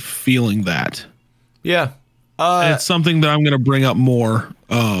started feeling that. Yeah. And it's something that I'm going to bring up more,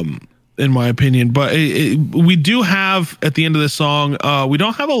 in my opinion. But we do have at the end of this song, we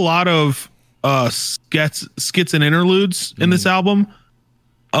don't have a lot of skits and interludes in this album.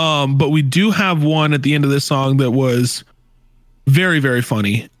 But we do have one at the end of this song that was very, very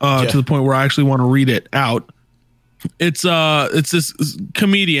funny, to the point where I actually want to read it out. It's this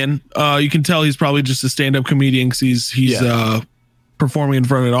comedian. You can tell he's probably just a stand-up comedian because he's performing in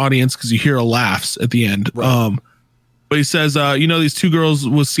front of an audience, because you hear laughs at the end. Right. But he says, these two girls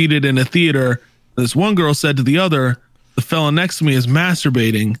was seated in a theater. This one girl said to the other, "The fella next to me is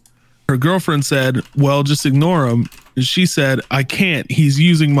masturbating." Her girlfriend said, "Well, just ignore him." And she said, "I can't. He's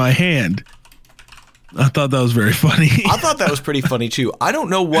using my hand." I thought that was very funny. I thought that was pretty funny too. I don't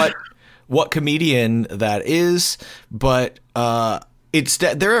know what comedian that is, but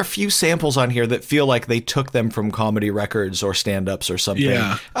there are a few samples on here that feel like they took them from comedy records or stand-ups or something.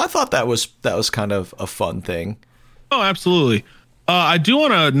 Yeah. I thought that was kind of a fun thing. Oh, absolutely. I do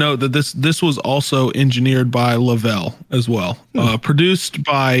want to note that this was also engineered by Lavelle as well. Produced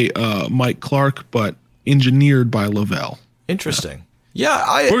by Mike Clark, but engineered by Lavelle. Interesting. Yeah.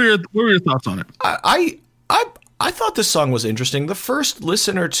 What were your thoughts on it? I thought this song was interesting. The first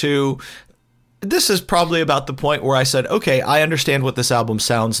listen or two, this is probably about the point where I said, okay, I understand what this album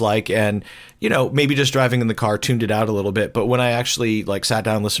sounds like, and maybe just driving in the car tuned it out a little bit. But when I actually sat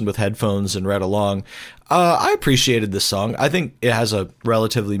down, listened with headphones, and read along, I appreciated this song. I think it has a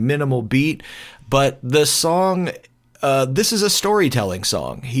relatively minimal beat, but the song, this is a storytelling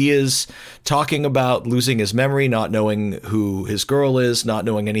song. He is talking about losing his memory, not knowing who his girl is, not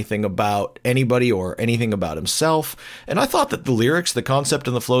knowing anything about anybody or anything about himself. And I thought that the lyrics, the concept,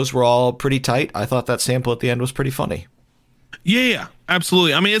 and the flows were all pretty tight. I thought that sample at the end was pretty funny. Yeah,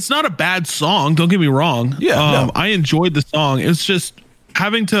 absolutely. I mean, it's not a bad song. Don't get me wrong. Yeah, no. I enjoyed the song. It's just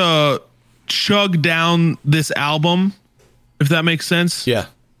having to chug down this album, if that makes sense. Yeah.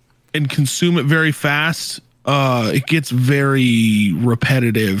 And consume it very fast. It gets very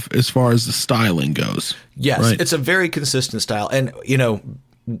repetitive as far as the styling goes. Yes, right? It's a very consistent style. And,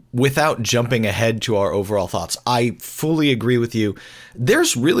 without jumping ahead to our overall thoughts, I fully agree with you.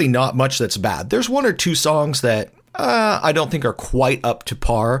 There's really not much that's bad. There's one or two songs that I don't think are quite up to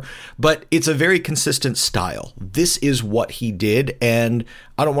par, but it's a very consistent style. This is what he did. And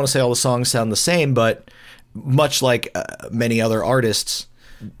I don't want to say all the songs sound the same, but much like many other artists,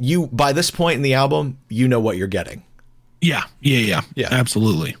 by this point in the album, you know what you're getting. Yeah,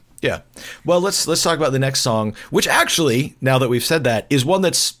 absolutely. Yeah. Well, let's talk about the next song, which actually, now that we've said that, is one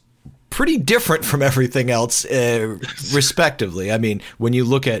that's pretty different from everything else, respectively. I mean, when you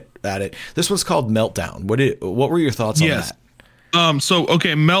look at it, this one's called Meltdown. What were your thoughts on that?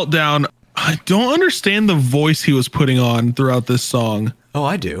 Meltdown. I don't understand the voice he was putting on throughout this song. Oh,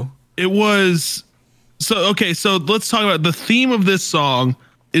 I do. It was so let's talk about the theme of this song.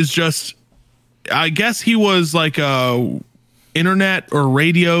 Is just, I guess he was like internet or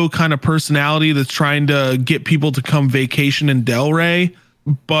radio kind of personality that's trying to get people to come vacation in Delray.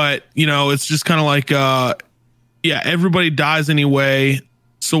 But, you know, it's just kind of like, yeah, everybody dies anyway.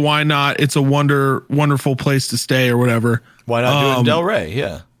 So why not? It's a wonderful place to stay or whatever. Why not do it in Delray?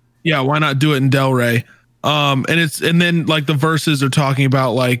 Yeah. Yeah. Why not do it in Delray? And then like the verses are talking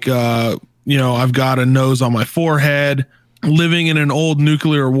about like, you know, I've got a nose on my forehead, living in an old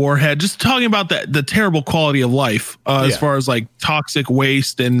nuclear warhead, just talking about the terrible quality of life, as far as like toxic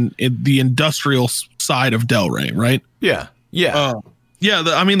waste and the industrial side of Delray. Right. Yeah. Yeah.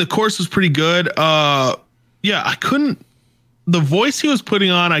 I mean, the chorus was pretty good. I couldn't. The voice he was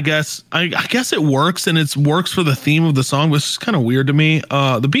putting on, I guess it works, and it works for the theme of the song, but it's just kind of weird to me.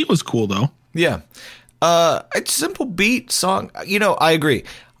 The beat was cool though. Yeah. It's a simple beat song. You know, I agree.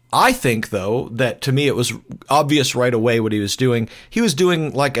 I think though that to me it was obvious right away what he was doing. He was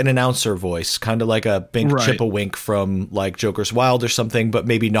doing like an announcer voice, kind of like a Bink Chipawink from like Joker's Wild or something, but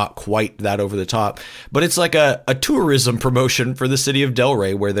maybe not quite that over the top. But it's like a tourism promotion for the city of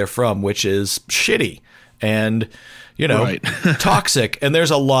Delray where they're from, which is shitty and, you know, toxic. And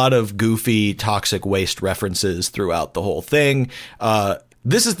there's a lot of goofy toxic waste references throughout the whole thing.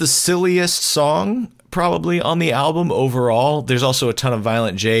 This is the silliest song probably on the album overall. There's also a ton of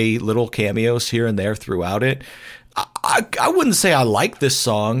Violent J little cameos here and there throughout it. I wouldn't say I like this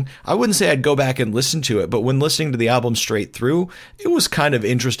song. I wouldn't say I'd go back and listen to it, but when listening to the album straight through, it was kind of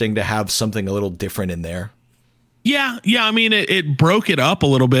interesting to have something a little different in there. Yeah. I mean, it broke it up a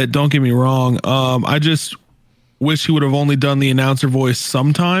little bit. Don't get me wrong. I just wish he would have only done the announcer voice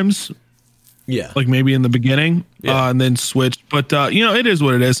sometimes. Yeah. Like maybe in the beginning, and then switched. But, you know, it is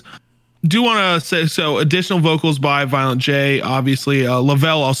what it is. Do want to say, so additional vocals by Violent J, obviously.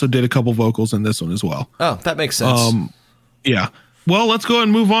 Lavelle also did a couple vocals in this one as well. Oh, that makes sense. Yeah. Well, let's go ahead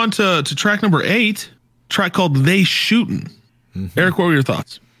and move on to track number 8, track called They Shootin'. Mm-hmm. Eric, what were your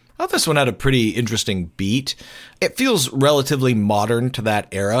thoughts? I thought this one had a pretty interesting beat. It feels relatively modern to that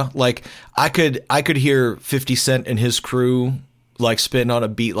era. Like I could hear 50 Cent and his crew like spitting on a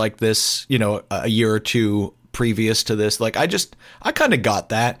beat like this, you know, a year or two previous to this. Like I kind of got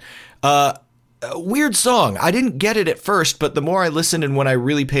that. A weird song. I didn't get it at first, but the more I listened and when I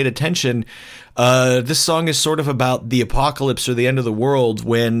really paid attention, this song is sort of about the apocalypse or the end of the world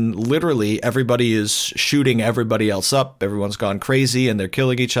when literally everybody is shooting everybody else up. Everyone's gone crazy and they're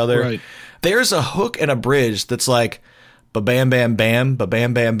killing each other. Right. There's a hook and a bridge that's like ba-bam, bam, bam,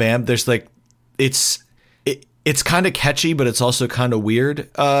 ba-bam, bam, bam. There's like, it's kind of catchy, but it's also kind of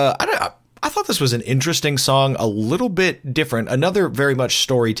weird. I thought this was an interesting song, a little bit different. Another very much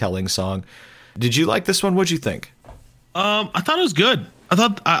storytelling song. Did you like this one? What'd you think? I thought it was good. I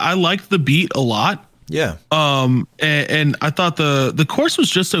thought I liked the beat a lot. Yeah. And I thought the chorus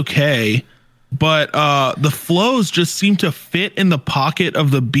was just okay, but the flows just seemed to fit in the pocket of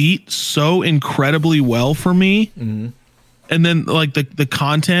the beat so incredibly well for me. Mm-hmm. And then like the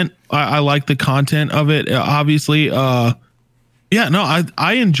content, I like the content of it. Obviously, I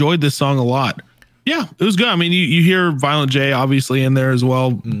enjoyed this song a lot. Yeah, it was good. I mean, you hear Violent J obviously in there as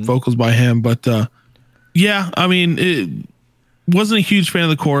well, vocals by him. But I mean, it wasn't a huge fan of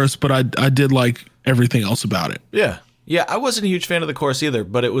the chorus, but I did like everything else about it. Yeah, I wasn't a huge fan of the chorus either,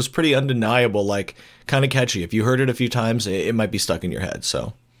 but it was pretty undeniable, like kind of catchy. If you heard it a few times, it might be stuck in your head.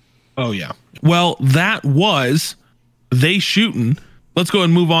 So, oh yeah. Well, that was They Shootin'. Let's go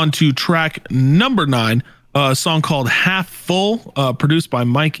and move on to track number 9. A song called Half Full, produced by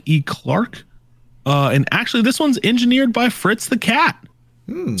Mike E. Clark. And actually, this one's engineered by Fritz the Cat.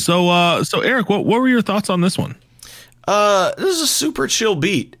 So Eric, what were your thoughts on this one? This is a super chill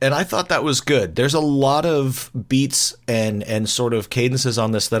beat, and I thought that was good. There's a lot of beats and sort of cadences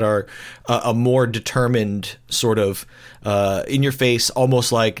on this that are a more determined sort of in your face,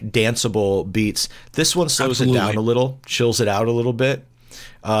 almost like danceable beats. This one slows it down a little, chills it out a little bit,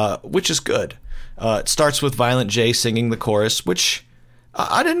 which is good. It starts with Violent J singing the chorus, which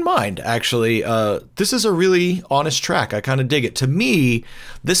I didn't mind, actually. This is a really honest track. I kind of dig it. To me,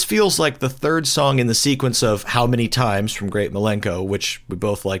 this feels like the third song in the sequence of How Many Times from Great Milenko, which we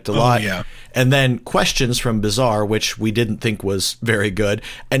both liked a lot. Yeah. And then Questions from Bizarre, which we didn't think was very good.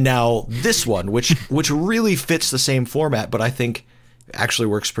 And now this one, which really fits the same format, but I think actually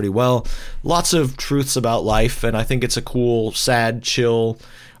works pretty well. Lots of truths about life, and I think it's a cool, sad, chill,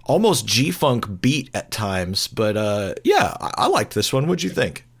 almost G-funk beat at times, but I liked this one. What'd you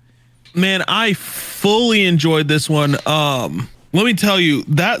think? Man, I fully enjoyed this one. Let me tell you,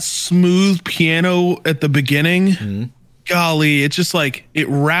 that smooth piano at the beginning, golly, it just like, it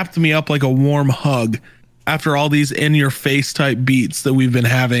wrapped me up like a warm hug after all these in-your-face type beats that we've been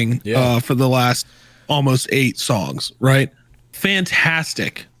having for the last almost 8 songs, right?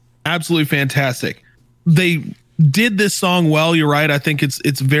 fantastic, absolutely fantastic. They did this song well. You're right. I think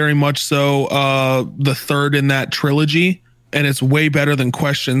it's very much so the third in that trilogy, and it's way better than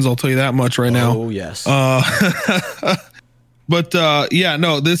Questions. I'll tell you that much right now. Oh yes. But yeah,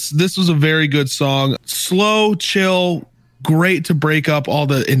 no, this was a very good song. Slow, chill, great to break up all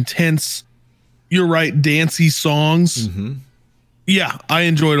the intense, you're right, dancey songs. Mm-hmm. Yeah, I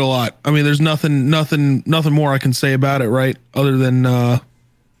enjoyed it a lot. I mean, there's nothing more I can say about it, right? Other than I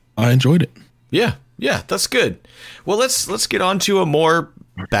enjoyed it. Yeah, that's good. Well, let's get on to a more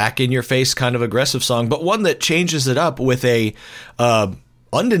back in your face kind of aggressive song, but one that changes it up with a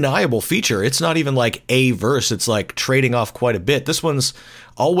undeniable feature. It's not even like a verse. It's like trading off quite a bit. This one's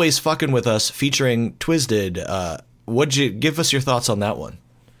Always Fucking With Us featuring Twisted. What'd you give us your thoughts on that one?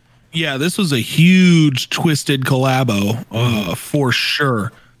 Yeah, this was a huge Twisted collabo, for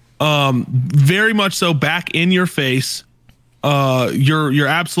sure. Very much so back in your face. You're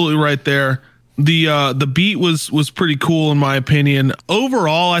absolutely right there. The beat was pretty cool in my opinion.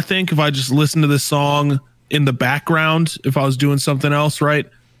 Overall, I think if I just listened to this song in the background, if I was doing something else, right,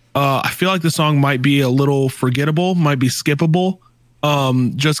 I feel like the song might be a little forgettable, might be skippable,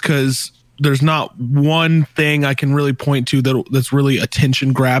 just because there's not one thing I can really point to that's really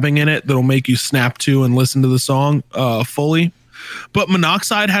attention grabbing in it that'll make you snap to and listen to the song fully. But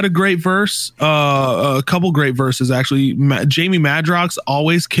Monoxide had a great verse, a couple great verses actually. Jamie Madrox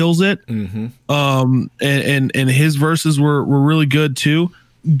always kills it, and his verses were really good too.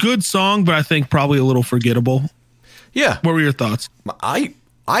 Good song, but I think probably a little forgettable. Yeah, what were your thoughts? I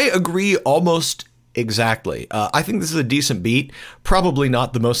agree almost exactly. I think this is a decent beat. Probably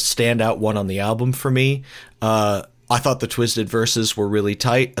not the most standout one on the album for me. I thought the Twisted verses were really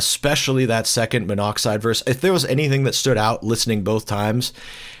tight, especially that second Monoxide verse. If there was anything that stood out listening both times,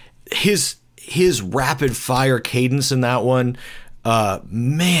 his rapid fire cadence in that one,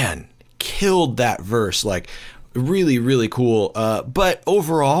 man, killed that verse. Like really, really cool. But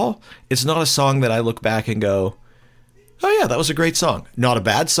overall, it's not a song that I look back and go, oh yeah, that was a great song. Not a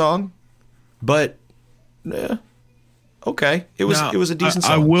bad song, but okay. It was a decent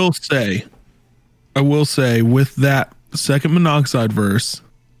song. I will say with that second Monoxide verse,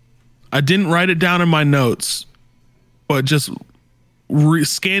 I didn't write it down in my notes, but just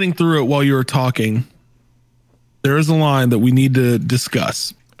scanning through it while you were talking, there is a line that we need to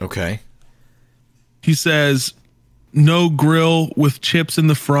discuss. Okay. He says, no grill with chips in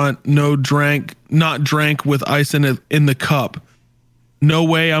the front, not drank with ice in the cup. No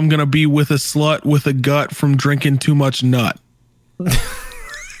way I'm going to be with a slut with a gut from drinking too much nut.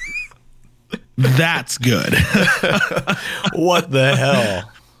 That's good. What the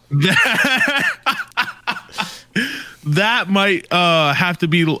hell? That might have to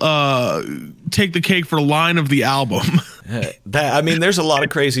be take the cake for line of the album. There's a lot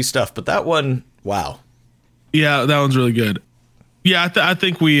of crazy stuff, but that one, wow. Yeah, that one's really good. Yeah, I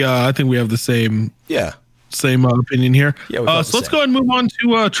think we have the same opinion here. Yeah, so let's go ahead and move on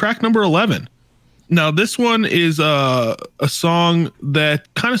to track number 11. Now, this one is a song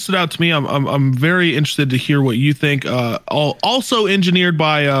that kind of stood out to me. I'm very interested to hear what you think. Also engineered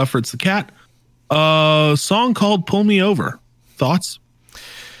by Fritz the Cat. A song called "Pull Me Over." Thoughts?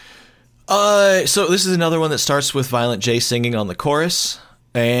 So this is another one that starts with Violent J singing on the chorus,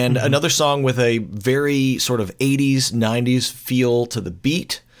 and another song with a very sort of 80s, 90s feel to the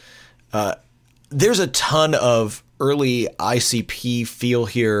beat. There's a ton of early ICP feel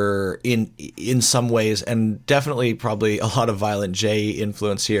here in some ways, and definitely probably a lot of Violent J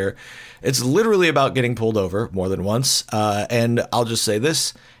influence here. It's literally about getting pulled over more than once, and I'll just say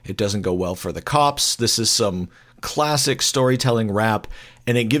this, it doesn't go well for the cops. This is some classic storytelling rap,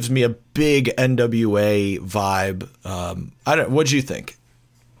 and it gives me a big NWA vibe. What'd you think?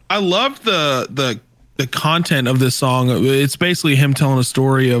 I love the content of this song. It's basically him telling a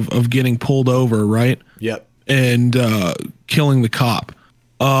story of getting pulled over, right? Yep. And killing the cop,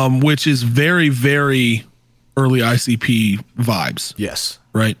 which is very, very early ICP vibes. Yes.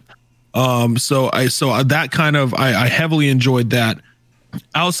 Right. So that kind of, I heavily enjoyed that.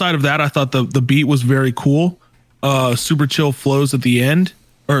 Outside of that, I thought the beat was very cool. Super chill flows at the end,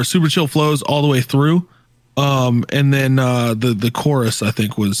 or super chill flows all the way through. And then the chorus, I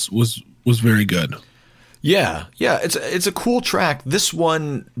think, was very good. Yeah. It's a cool track. This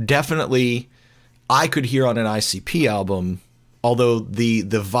one definitely I could hear on an ICP album, although the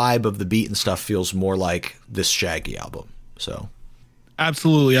vibe of the beat and stuff feels more like this Shaggy album. So,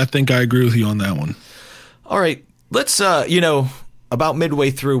 absolutely, I think I agree with you on that one. All right, let's about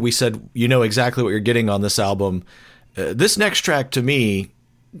midway through, we said exactly what you're getting on this album. This next track to me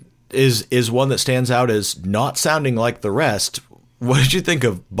is one that stands out as not sounding like the rest. What did you think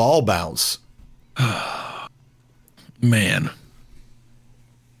of Ball Bounce? Man.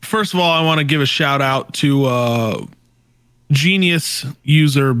 First of all, I want to give a shout out to Genius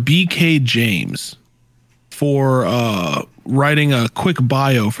user BK James for writing a quick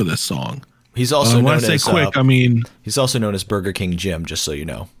bio for this song. He's also known when I say as, quick, I mean he's also known as Burger King Jim, just so you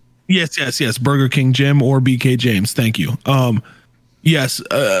know. Yes. Burger King Jim or BK James. Thank you. Yes.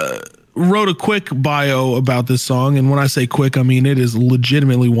 Wrote a quick bio about this song. And when I say quick, I mean it is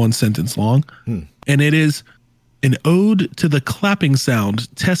legitimately one sentence long. And it is an ode to the clapping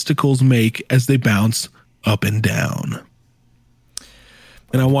sound testicles make as they bounce up and down.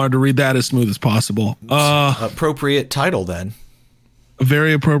 And I wanted to read that as smooth as possible. Appropriate title then. A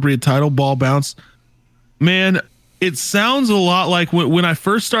very appropriate title, Ball Bounce. Man, it sounds a lot like when I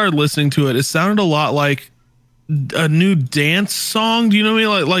first started listening to it, it sounded a lot like a new dance song. Do you know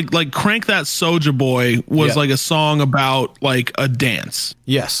what I mean? Like Crank That Soulja Boy was like a song about like a dance.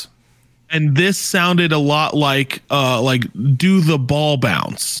 Yes. And this sounded a lot like do the ball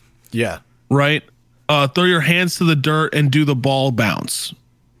bounce. Yeah. Right? Throw your hands to the dirt and do the ball bounce.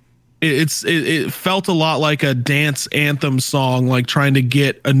 It felt a lot like a dance anthem song, like trying to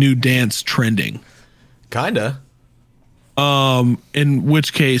get a new dance trending. Kinda. In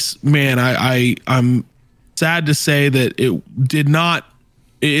which case, man, I'm sad to say that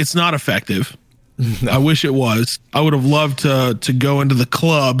it's not effective. No. I wish it was. I would have loved to go into the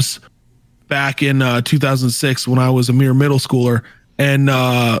clubs back in 2006 when I was a mere middle schooler and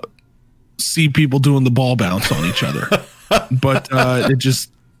see people doing the ball bounce on each other. But it just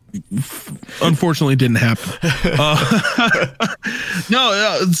unfortunately didn't happen.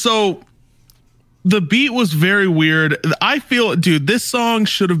 So the beat was very weird. I feel, dude, this song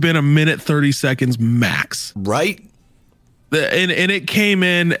should have been 1 minute 30 seconds max. Right? And it came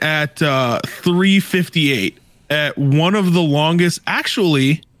in at 3:58 at one of the longest.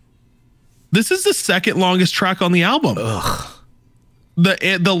 Actually, this is the second longest track on the album. Ugh.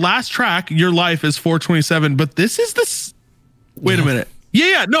 The last track, Your Life, is 4:27, but this is wait a minute.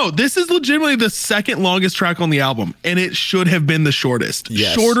 Yeah, no, this is legitimately the second longest track on the album, and it should have been the shortest.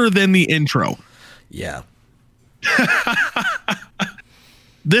 Yes. Shorter than the intro. Yeah.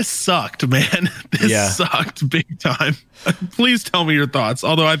 This sucked, man. This sucked big time. Please tell me your thoughts,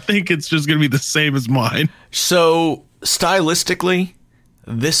 although I think it's just going to be the same as mine. So, stylistically,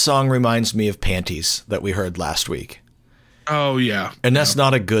 this song reminds me of Panties that we heard last week. Oh, yeah. And that's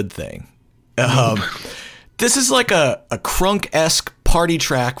not a good thing. This is like a crunk-esque party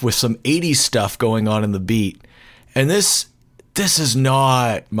track with some 80s stuff going on in the beat. And this is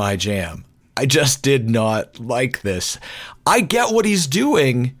not my jam. I just did not like this. I get what he's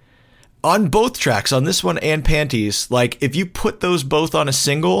doing on both tracks, on this one and Panties. Like, if you put those both on a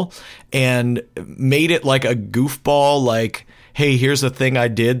single and made it like a goofball, like, hey, here's the thing I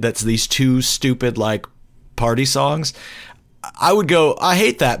did that's these two stupid, like, party songs, I would go, I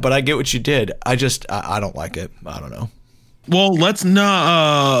hate that, but I get what you did. I don't like it. I don't know. Well, let's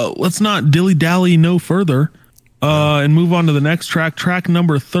not dilly-dally no further and move on to the next track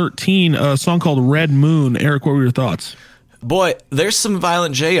number 13, a song called Red Moon. Eric, what were your thoughts? Boy, there's some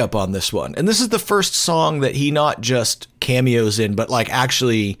Violent J up on this one. And this is the first song that he not just cameos in, but like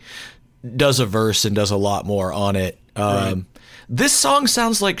actually does a verse and does a lot more on it. Right. This song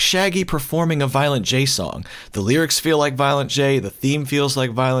sounds like Shaggy performing a Violent J song. The lyrics feel like Violent J. The theme feels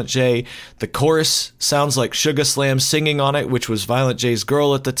like Violent J. The chorus sounds like Sugar Slam singing on it, which was Violent J's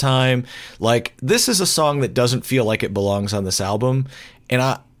girl at the time. Like, this is a song that doesn't feel like it belongs on this album. And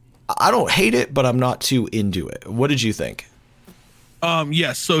I don't hate it, but I'm not too into it. What did you think?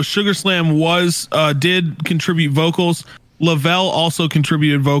 Yes. So Sugar Slam did contribute vocals. Lavelle also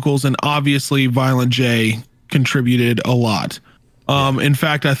contributed vocals, and obviously Violent J contributed a lot. In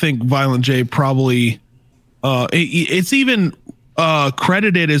fact, I think Violent J probably it's even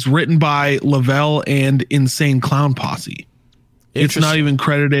credited as written by Lavelle and Insane Clown Posse. It's not even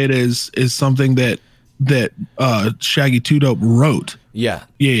credited as something that Shaggy 2 Dope wrote. Yeah.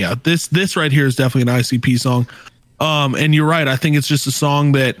 This right here is definitely an ICP song. And you're right. I think it's just a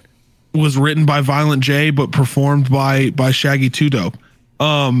song that was written by Violent J but performed by Shaggy 2 Dope.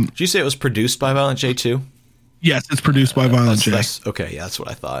 Did you say it was produced by Violent J too? Yes, it's produced by Violent J. Okay, yeah, that's what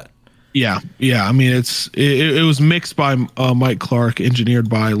I thought. Yeah. I mean, it was mixed by Mike Clark, engineered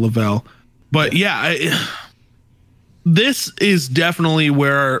by Lavelle. But this is definitely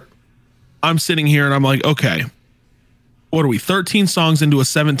where I'm sitting here and I'm like, okay, what are we? 13 songs into a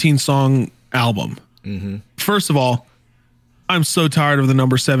 17-song album. Mm-hmm. First of all, I'm so tired of the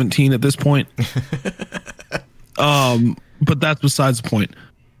number 17 at this point. But that's besides the point.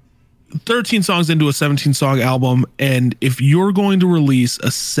 13 songs into a 17 song album, and if you're going to release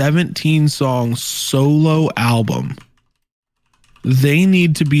a 17 song solo album, they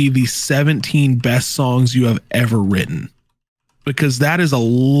need to be the 17 best songs you have ever written, because that is a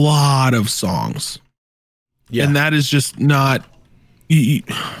lot of songs. Yeah. And that is just not, you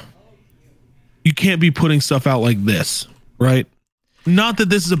can't be putting stuff out like this, right? Not that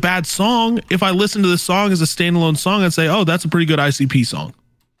this is a bad song. If I listen to this song as a standalone song, I'd say, oh, that's a pretty good ICP song.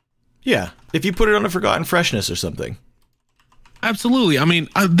 Yeah, if you put it on a Forgotten Freshness or something. Absolutely. I mean,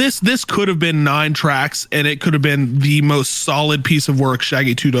 this could have been 9 tracks, and it could have been the most solid piece of work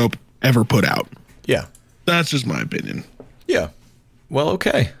Shaggy 2 Dope ever put out. Yeah. That's just my opinion. Yeah. Well,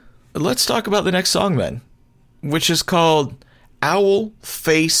 okay. Let's talk about the next song then, which is called Owl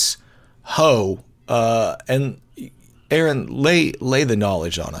Face Ho. And Aaron, lay the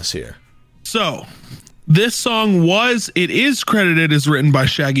knowledge on us here. So, this song is credited as written by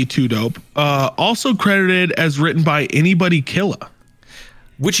Shaggy 2 Dope. Also credited as written by Anybody Killa.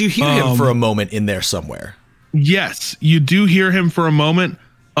 Which you hear him for a moment in there somewhere. Yes, you do hear him for a moment.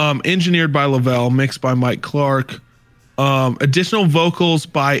 Engineered by Lavelle, mixed by Mike Clark. Additional vocals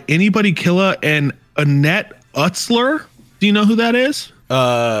by Anybody Killa and Annette Utzler. Do you know who that is?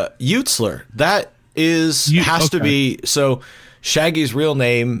 Utzler. That has to be. So Shaggy's real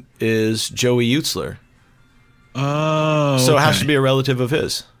name is Joey Utzler. Oh, so it has to be a relative of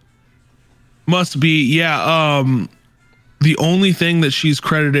his. Must be, yeah. The only thing that she's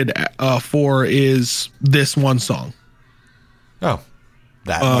credited for is this one song. Oh,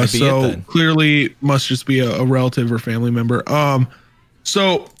 that might be it then. Clearly must just be a relative or family member.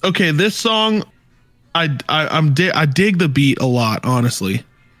 So okay, this song, I dig the beat a lot, honestly.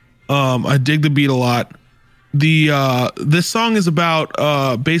 I dig the beat a lot. This song is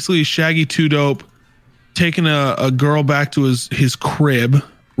about basically Shaggy 2 Dope taking a girl back to his crib,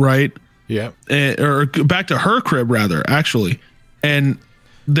 right? Yeah. Or back to her crib, rather, actually. And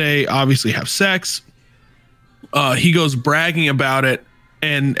they obviously have sex. He goes bragging about it,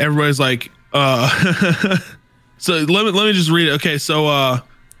 and everybody's like, so let me just read it. Okay, so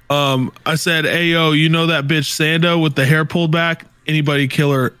I said, hey, yo, you know that bitch Sando with the hair pulled back? Anybody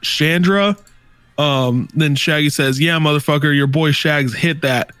Killer Chandra? Then Shaggy says, yeah, motherfucker, your boy Shags hit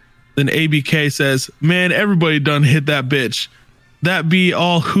that. Then ABK says, man, everybody done hit that bitch. That be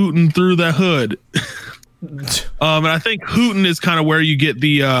all hootin' through the hood. And I think hootin' is kind of where you get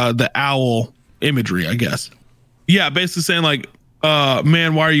the owl imagery, I guess. Yeah, basically saying like,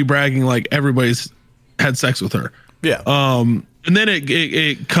 man, why are you bragging like everybody's had sex with her? Yeah. And then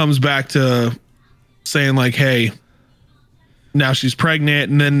it comes back to saying like, hey, now she's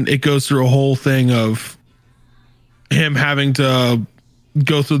pregnant, and then it goes through a whole thing of him having to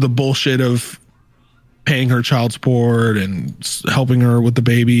go through the bullshit of paying her child support and helping her with the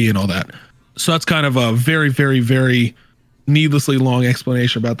baby and all that. So that's kind of a very, very, very needlessly long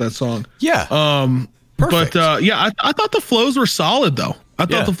explanation about that song. Yeah. Perfect. But yeah, I thought the flows were solid though. I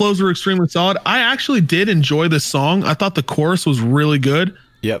thought the flows were extremely solid. I actually did enjoy this song. I thought the chorus was really good.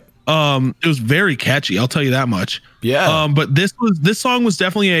 Yep. It was very catchy. I'll tell you that much. Yeah. But this song was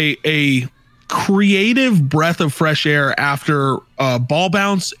definitely a creative breath of fresh air after Ball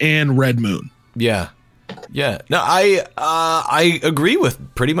Bounce and Red Moon. Yeah. Yeah. No, I agree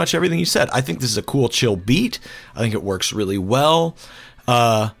with pretty much everything you said. I think this is a cool, chill beat. I think it works really well.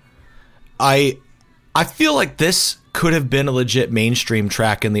 I feel like this could have been a legit mainstream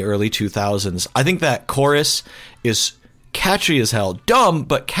track in the early 2000s. I think that chorus is catchy as hell. Dumb,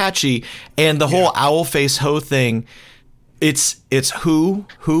 but catchy. And the whole owl face ho thing, it's who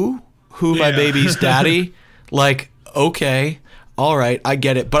my baby's daddy. Like, okay, all right, I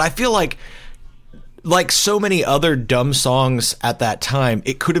get it. But I feel like so many other dumb songs at that time,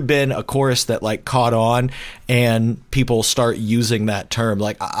 it could have been a chorus that like caught on and people start using that term.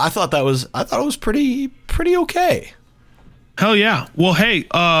 Like I thought it was pretty okay. Hell yeah. Well, hey,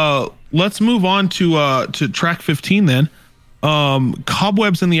 let's move on to track 15 then.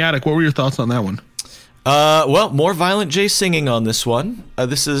 Cobwebs in the Attic. What were your thoughts on that one? Well, more Violent J singing on this one.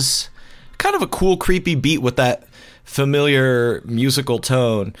 This is kind of a cool, creepy beat with that familiar musical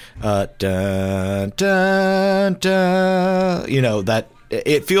tone. Dun, dun, dun. You know, that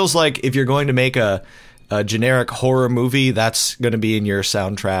it feels like if you're going to make a generic horror movie, that's going to be in your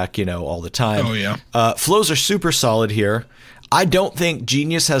soundtrack, you know, all the time. Oh, yeah. Flows are super solid here. I don't think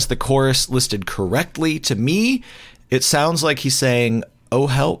Genius has the chorus listed correctly. To me, it sounds like he's saying, oh,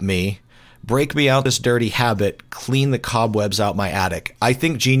 help me. Break me out this dirty habit. Clean the cobwebs out my attic. I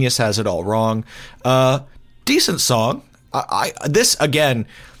think Genius has it all wrong. Decent song. This, again,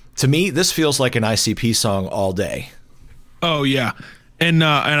 to me, this feels like an ICP song all day. Oh, yeah. And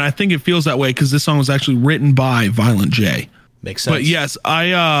I think it feels that way because this song was actually written by Violent J. Makes sense. But yes,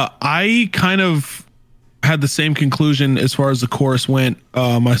 I kind of had the same conclusion as far as the chorus went,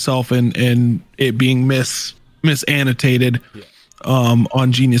 myself, and it being misannotated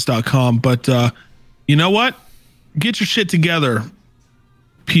on Genius.com. But you know what? Get your shit together,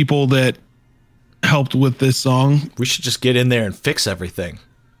 people that helped with this song. We should just get in there and fix everything.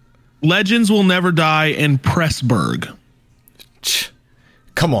 Legends will never die in Pressburg.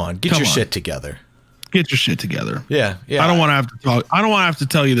 Come on, get your shit together. Get your shit together. Yeah. I don't want to have to talk. I don't want to have to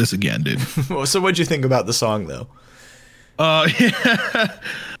tell you this again, dude. So what'd you think about the song, though? I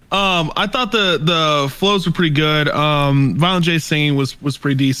thought the flows were pretty good. Violent J's singing was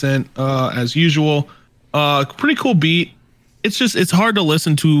pretty decent, as usual. Pretty cool beat. It's hard to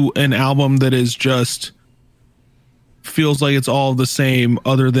listen to an album that is just feels like it's all the same,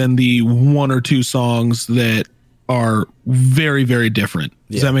 other than the one or two songs that are very, very different.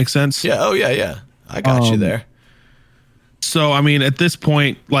 Does that make sense? Yeah. Oh yeah. I got you there. So, I mean, at this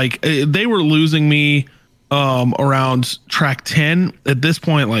point, like, they were losing me around track 10. At this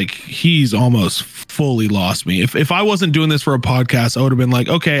point, like, he's almost fully lost me. If I wasn't doing this for a podcast, I would have been like,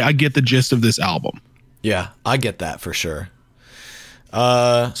 okay, I get the gist of this album. Yeah, I get that for sure.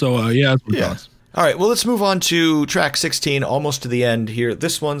 That's my thoughts. All right, well, let's move on to track 16, almost to the end here.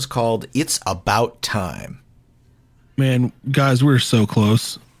 This one's called It's About Time. Man, guys, we're so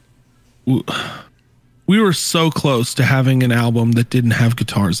close. We were so close to having an album that didn't have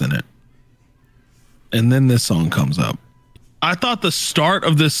guitars in it. And then this song comes up. I thought the start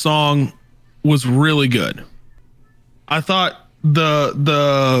of this song was really good. I thought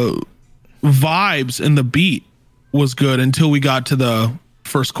the vibes and the beat was good until we got to the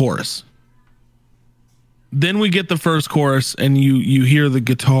first chorus. Then we get the first chorus and you hear the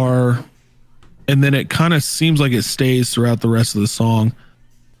guitar, and then it kind of seems like it stays throughout the rest of the song.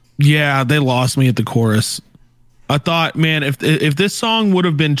 Yeah, they lost me at the chorus. I thought, man, if this song would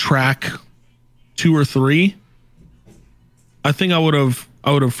have been track 2 or 3, I think I would have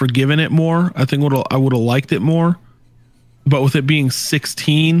forgiven it more. I think I would have liked it more. But with it being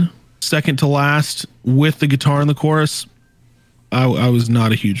 16, second to last, with the guitar in the chorus, I was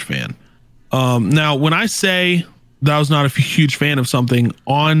not a huge fan. Now, when I say that I was not a huge fan of something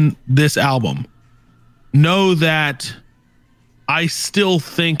on this album, know that I still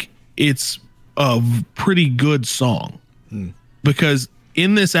think it's a pretty good song. Because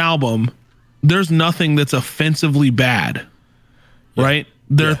in this album, there's nothing that's offensively bad, right?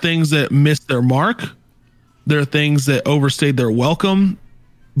 There are things that missed their mark. There are things that overstayed their welcome,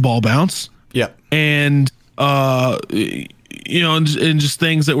 ball bounce. Yeah. And, and just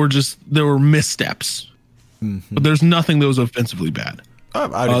things that were missteps. But there's nothing that was offensively bad.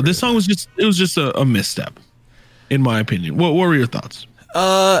 This song was just a misstep, in my opinion. What were your thoughts?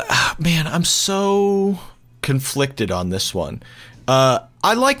 Man, I'm so conflicted on this one.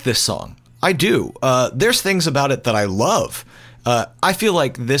 I like this song. I do. There's things about it that I love. I feel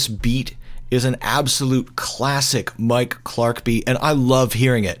like this beat is an absolute classic Mike Clark beat, and I love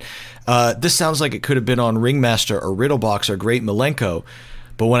hearing it. This sounds like it could have been on Ringmaster or Riddlebox or Great Milenko,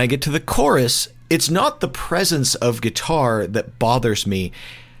 but when I get to the chorus, it's not the presence of guitar that bothers me.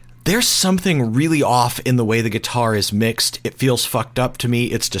 There's something really off in the way the guitar is mixed. It feels fucked up to me.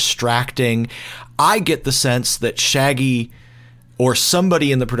 It's distracting. I get the sense that Shaggy or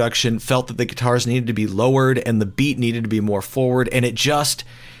somebody in the production felt that the guitars needed to be lowered and the beat needed to be more forward, and it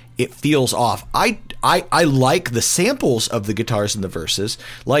feels off. I like the samples of the guitars in the verses.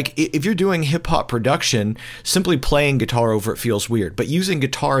 Like, if you're doing hip hop production, simply playing guitar over it feels weird, but using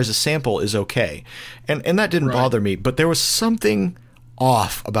guitar as a sample is okay. And that didn't bother me, but there was something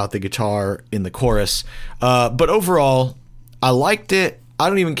off about the guitar in the chorus. But overall, I liked it. I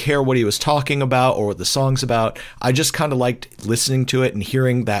don't even care what he was talking about or what the song's about. I just kind of liked listening to it and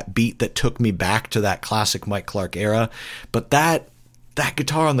hearing that beat that took me back to that classic Mike Clark era. But that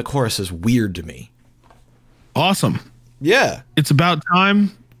guitar on the chorus is weird to me. Awesome. Yeah. It's about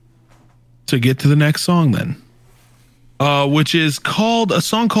time to get to the next song then, which is a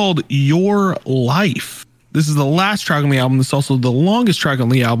song called Your Life. This is the last track on the album. This is also the longest track on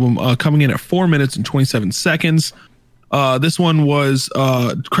the album, coming in at 4 minutes and 27 seconds. This one was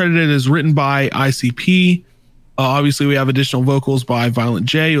credited as written by ICP. Obviously, we have additional vocals by Violent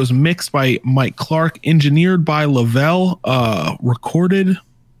J. It was mixed by Mike Clark, engineered by Lavelle, recorded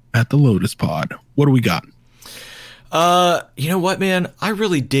at the Lotus Pod. What do we got? You know what, man? I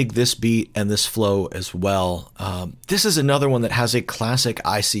really dig this beat and this flow as well. This is another one that has a classic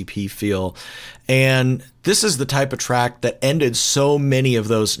ICP feel. And this is the type of track that ended so many of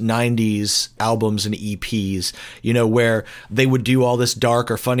those 90s albums and EPs, you know, where they would do all this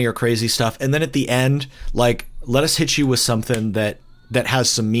dark or funny or crazy stuff. And then at the end, like, let us hit you with something that has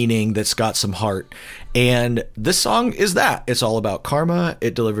some meaning, that's got some heart. And this song is that. It's all about karma.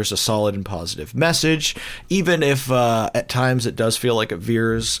 It delivers a solid and positive message, even if at times it does feel like it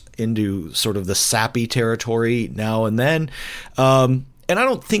veers into sort of the sappy territory now and then. And I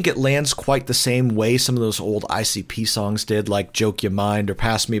don't think it lands quite the same way some of those old ICP songs did, like Joke Your Mind or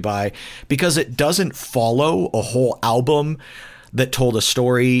Pass Me By, because it doesn't follow a whole album that told a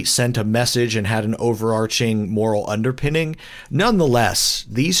story, sent a message, and had an overarching moral underpinning. Nonetheless,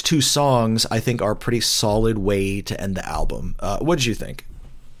 these two songs, I think, are a pretty solid way to end the album. What did you think?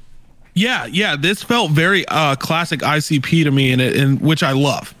 Yeah, this felt very classic ICP to me, and which I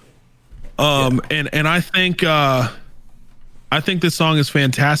love. And I think this song is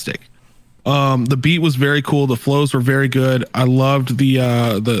fantastic. The beat was very cool. The flows were very good. I loved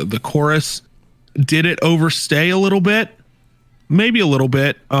the chorus. Did it overstay a little bit? Maybe a little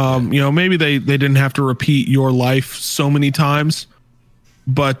bit. Maybe they didn't have to repeat your life so many times,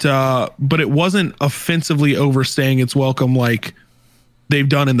 but it wasn't offensively overstaying its welcome like they've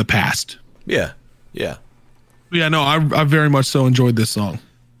done in the past. Yeah. No, I very much so enjoyed this song.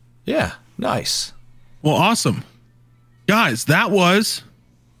 Yeah, nice. Well, awesome. Guys, that was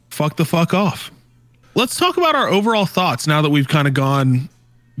Fuck the Fuck Off. Let's talk about our overall thoughts now that we've kind of gone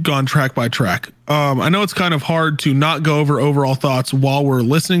track by track. I know it's kind of hard to not go over overall thoughts while we're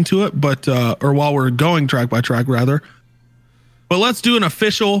listening to it, but or while we're going track by track rather. But let's do an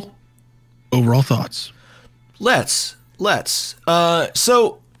official overall thoughts. Let's.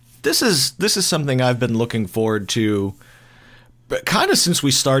 So this is something I've been looking forward to, but kind of since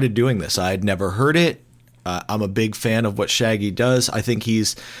we started doing this. I had never heard it. I'm a big fan of what Shaggy does. I think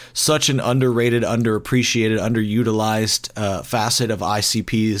he's such an underrated, underappreciated, underutilized facet of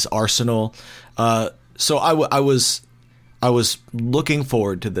ICP's arsenal. So I was looking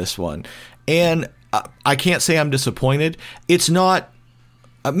forward to this one, and I can't say I'm disappointed. It's not,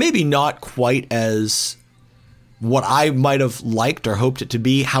 maybe not quite as what I might have liked or hoped it to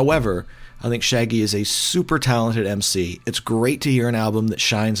be. However, I think Shaggy is a super talented MC. It's great to hear an album that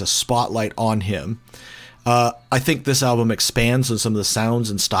shines a spotlight on him. I think this album expands on some of the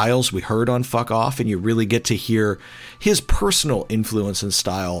sounds and styles we heard on Fuck Off, and you really get to hear his personal influence and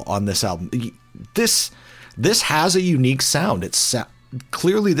style on this album. This has a unique sound.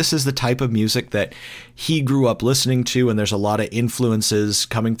 Clearly this is the type of music that he grew up listening to, and there's a lot of influences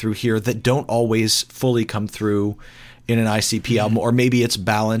coming through here that don't always fully come through in an ICP album, or maybe it's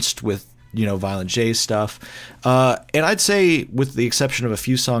balanced with, Violent J's stuff. And I'd say, with the exception of a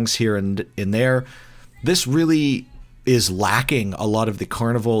few songs here and in there, this really is lacking a lot of the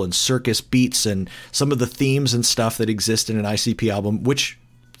carnival and circus beats and some of the themes and stuff that exist in an ICP album, which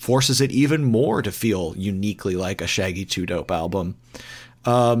forces it even more to feel uniquely like a Shaggy 2 Dope album.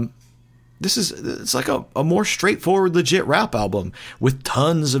 It's like a more straightforward, legit rap album with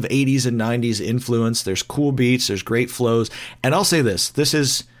tons of 80s and 90s influence. There's cool beats, there's great flows. And I'll say this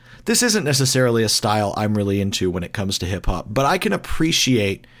isn't necessarily a style I'm really into when it comes to hip hop, but I can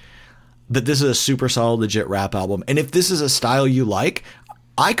appreciate that this is a super solid, legit rap album. And if this is a style you like,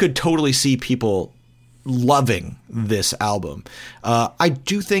 I could totally see people loving this album. I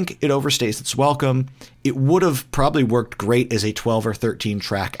do think it overstays its welcome. It would have probably worked great as a 12 or 13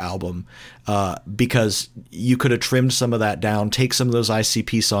 track album, because you could have trimmed some of that down, take some of those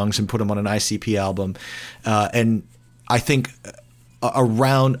ICP songs and put them on an ICP album. And I think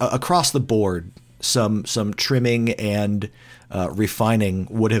across the board, some trimming and refining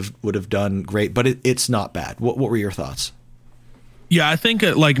would have done great, but it's not bad. What were your thoughts? Yeah, I think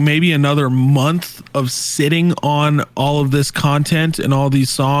like maybe another month of sitting on all of this content and all these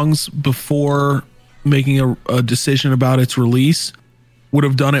songs before making a decision about its release would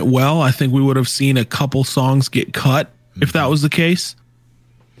have done it well. I think we would have seen a couple songs get cut if that was the case.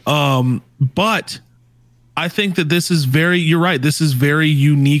 But I think that you're right. This is very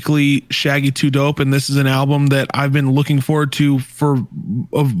uniquely Shaggy 2 Dope. And this is an album that I've been looking forward to for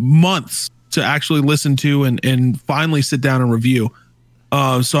months to actually listen to and finally sit down and review.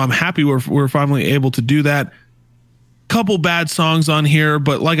 So I'm happy we're finally able to do that. Couple bad songs on here,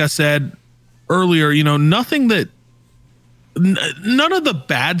 but like I said earlier, none of the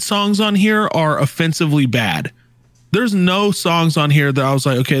bad songs on here are offensively bad. There's no songs on here that I was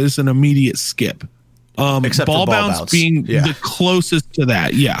like, okay, this is an immediate skip. Except Ball for Bounce being Yeah. the closest to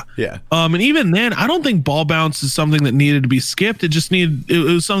that. Yeah. Yeah. And even then, I don't think Ball Bounce is something that needed to be skipped. It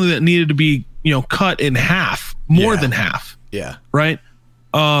was something that needed to be, cut in half, more than half. Yeah. Right.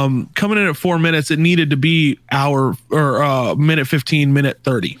 Coming in at 4 minutes, it needed to be minute 15, minute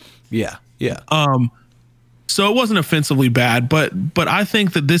 30. Yeah. Yeah. So it wasn't offensively bad, but I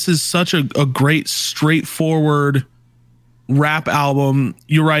think that this is such a great, straightforward rap album.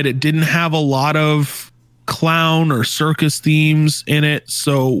 You're right. It didn't have a lot of clown or circus themes in it,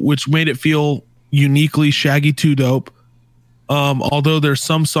 which made it feel uniquely Shaggy 2 Dope. Although there's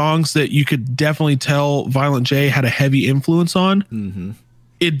some songs that you could definitely tell Violent J had a heavy influence on,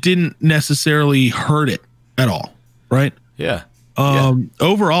 it didn't necessarily hurt it at all. Right. Yeah.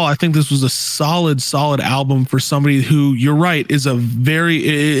 Overall, I think this was a solid album for somebody who, you're right, is a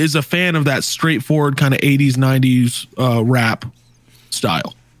fan of that straightforward kind of 80s, 90s rap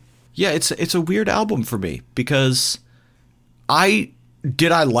style. Yeah, it's a weird album for me because I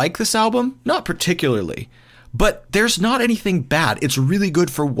like this album? Not particularly, but there's not anything bad. It's really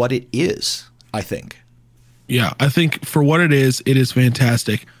good for what it is, I think. Yeah, I think for what it is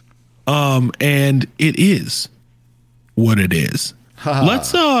fantastic. And it is what it is.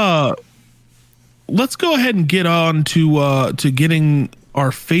 Let's go ahead and get on to getting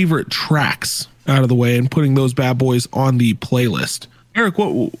our favorite tracks out of the way and putting those bad boys on the playlist. Eric,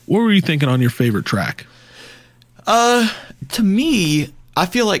 what were you thinking on your favorite track? To me, I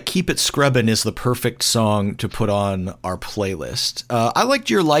feel like Keep It Scrubbin' is the perfect song to put on our playlist. I liked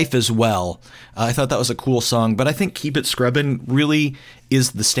Your Life as well. I thought that was a cool song, but I think Keep It Scrubbin' really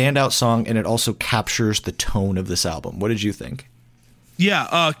is the standout song, and it also captures the tone of this album. What did you think?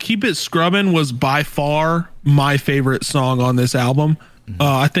 Yeah, Keep It Scrubbin' was by far my favorite song on this album.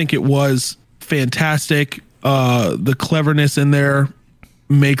 I think it was fantastic. The cleverness in there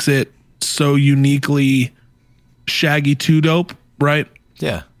makes it so uniquely Shaggy 2 Dope, right?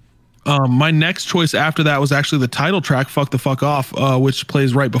 Yeah. My next choice after that was actually the title track, Fuck the Fuck Off, which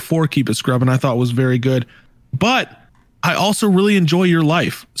plays right before Keep It Scrubbin'. I thought was very good. But I also really enjoy Your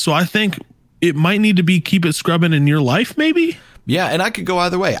Life. So I think it might need to be Keep It Scrubbin' in Your Life, maybe? Yeah, and I could go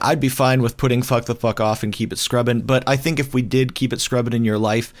either way. I'd be fine with putting Fuck the Fuck Off and Keep It Scrubbin', but I think if we did Keep It Scrubbin' in Your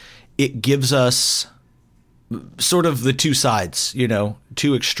Life, it gives us sort of the two sides,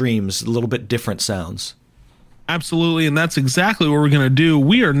 two extremes, a little bit different sounds. Absolutely, and that's exactly what we're going to do.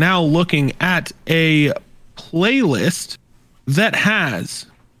 We are now looking at a playlist that has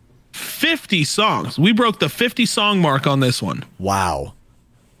 50 songs. We broke the 50 song mark on this one. Wow.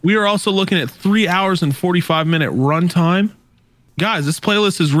 We are also looking at 3 hours and 45-minute runtime. Guys, this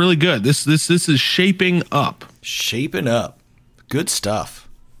playlist is really good. This is shaping up. Shaping up. Good stuff.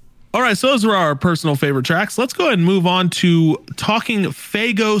 All right, so those are our personal favorite tracks. Let's go ahead and move on to talking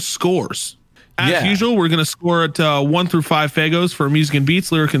F.T.F.O scores. As usual, we're going to score at 1 through 5 F.T.F.Os for music and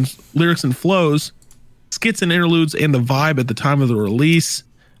beats, lyrics and flows, skits and interludes, and the vibe at the time of the release.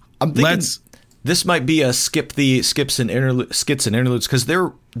 I'm thinking this might be a skits and interludes because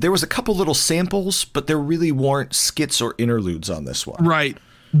there was a couple little samples, but there really weren't skits or interludes on this one. Right.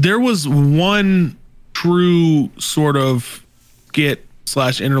 There was one true sort of skit /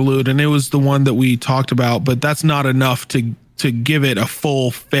 interlude, and it was the one that we talked about, but that's not enough to give it a full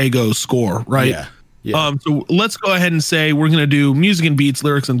F.T.F.O score, right? Yeah. So let's go ahead and say we're going to do music and beats,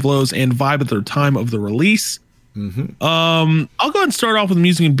 lyrics and flows, and vibe at the time of the release. I'll go ahead and start off with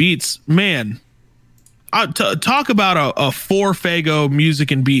music and beats. Man, talk about a 4 F.T.F.O music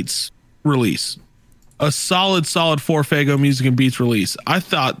and beats release. A solid 4 F.T.F.O music and beats release. I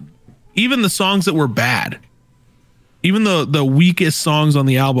thought even the songs that were bad, even the weakest songs on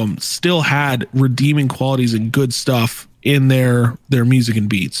the album, still had redeeming qualities and good stuff in their music and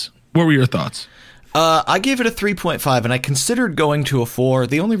beats. What were your thoughts? I gave it a 3.5, and I considered going to a 4.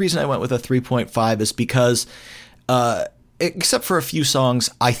 The only reason I went with a 3.5 is because, except for a few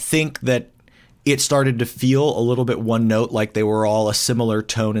songs, I think that it started to feel a little bit one note, like they were all a similar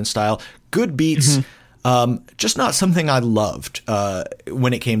tone and style. Good beats, just not something I loved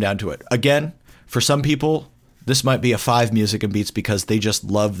when it came down to it. Again, for some people, this might be a 5 music and beats because they just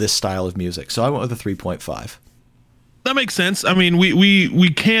love this style of music. So I went with a 3.5. That makes sense. I mean, we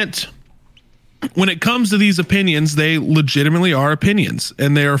can't, when it comes to these opinions, they legitimately are opinions,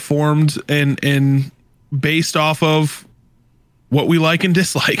 and they are formed and based off of what we like and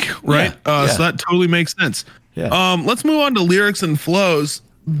dislike, right? So that totally makes sense. Let's move on to lyrics and flows.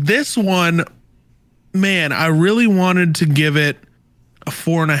 This one, man, I really wanted to give it a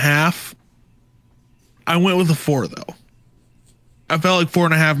 4.5. I went with a 4 though. I felt like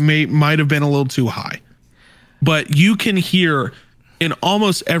 4.5 might have been a little too high. But you can hear in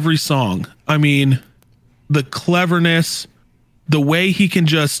almost every song, I mean, the cleverness, the way he can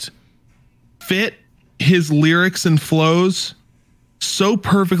just fit his lyrics and flows so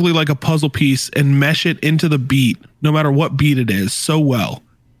perfectly like a puzzle piece and mesh it into the beat, no matter what beat it is, so well.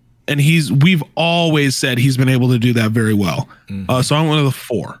 And we've always said he's been able to do that very well. So I went with a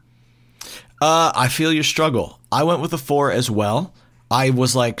 4. I feel your struggle. I went with a 4 as well. I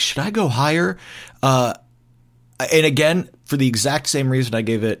was like, should I go higher? And again, for the exact same reason I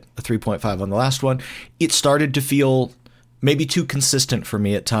gave it a 3.5 on the last one, it started to feel maybe too consistent for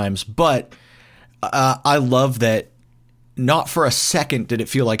me at times. But I love that not for a second did it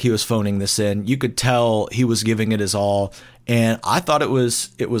feel like he was phoning this in. You could tell he was giving it his all. And I thought it was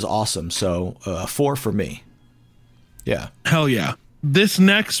awesome. So 4 for me. Yeah. Hell yeah. This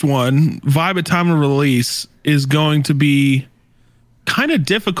next one, Vibe at Time of Release, is going to be kind of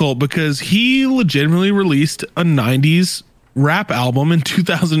difficult because he legitimately released a 90s rap album in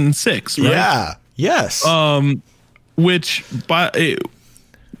 2006, right? Yeah. Yes. Which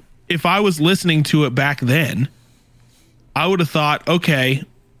if I was listening to it back then, I would have thought, okay,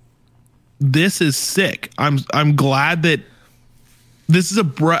 this is sick. I'm glad that this is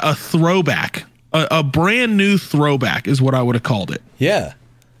a throwback, a brand new throwback is what I would have called it. Yeah.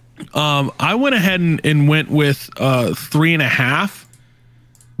 I went ahead and went with 3.5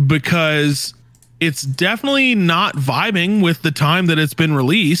 because it's definitely not vibing with the time that it's been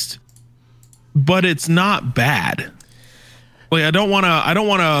released, but it's not bad. Like I don't want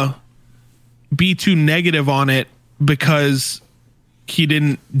to be too negative on it because he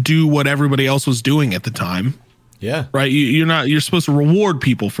didn't do what everybody else was doing at the time. Yeah. Right. You're supposed to reward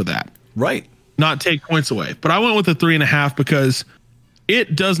people for that. Right. Not take points away. But I went with a 3.5 because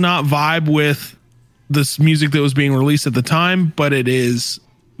it does not vibe with this music that was being released at the time, but it is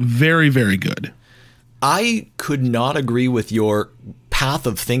very, very good. I could not agree with your path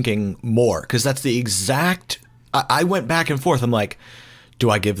of thinking more because that's the exact. I went back and forth. I'm like, do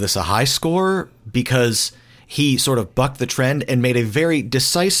I give this a high score because he sort of bucked the trend and made a very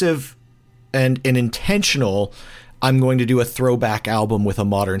decisive and an intentional, I'm going to do a throwback album with a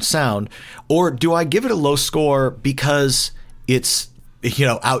modern sound? Or do I give it a low score because it's,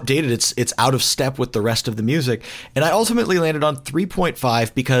 outdated, it's out of step with the rest of the music? And I ultimately landed on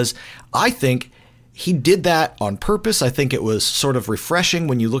 3.5 because I think he did that on purpose. I think it was sort of refreshing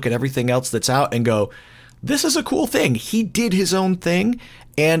when you look at everything else that's out and go, this is a cool thing. He did his own thing,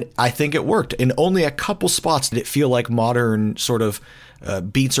 and I think it worked. In only a couple spots did it feel like modern sort of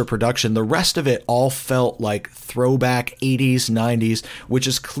beats or production. The rest of it all felt like throwback 80s, 90s, which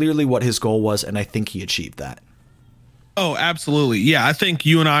is clearly what his goal was, and I think he achieved that. Oh, absolutely. Yeah, I think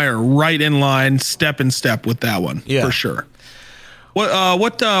you and I are right in line, step in step with that one, for sure.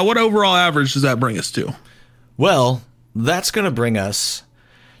 What overall average does that bring us to? Well, that's going to bring us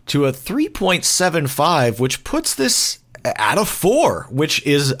to a 3.75, which puts this at a 4, which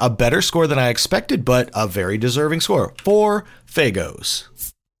is a better score than I expected, but a very deserving score. 4 Fagos.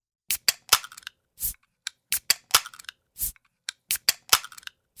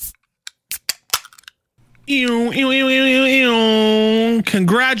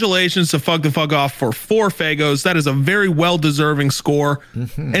 Congratulations to Fuck the Fuck Off for 4 Fagos. That is a very well-deserving score,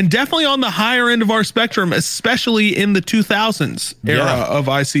 and definitely on the higher end of our spectrum, especially in the 2000s era of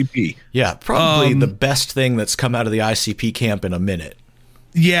ICP. Yeah, probably the best thing that's come out of the ICP camp in a minute.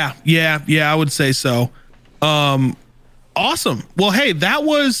 Yeah, I would say so. Awesome. Well, hey, that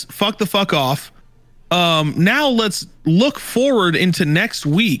was Fuck the Fuck Off. Now let's look forward into next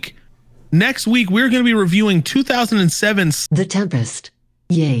week. Next week, we're going to be reviewing 2007's The Tempest.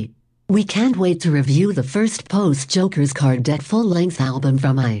 Yay. We can't wait to review the first post-Joker's Card Deck full-length album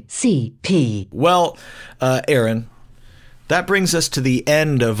from ICP. Well, Aaron, that brings us to the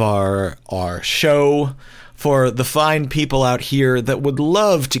end of our show. For the fine people out here that would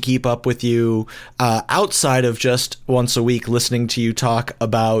love to keep up with you outside of just once a week listening to you talk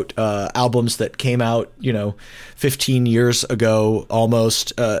about albums that came out, 15 years ago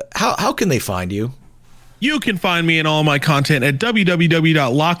almost, how can they find you? You can find me and all my content at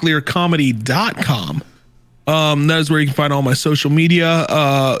www.locklearcomedy.com. That is where you can find all my social media.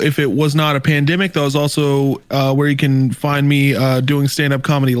 If it was not a pandemic, that was also where you can find me doing stand-up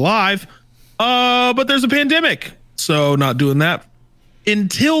comedy live. But there's a pandemic, so not doing that.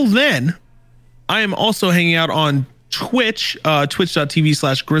 Until then, I am also hanging out on Twitch,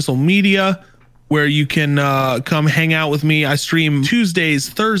 twitch.tv/grizzlemedia, where you can come hang out with me. I stream Tuesdays,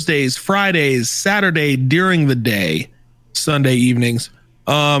 Thursdays, Fridays, Saturday during the day, Sunday evenings.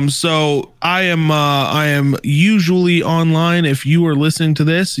 So I am usually online. If you are listening to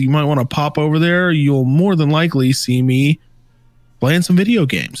this, you might want to pop over there. You'll more than likely see me playing some video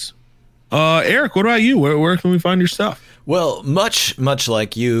games. Eric, what about you? Where can we find your stuff? Well, much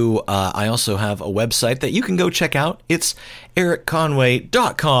like you, I also have a website that you can go check out. It's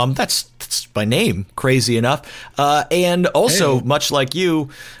ericconway.com. That's my name, crazy enough. And also, much like you,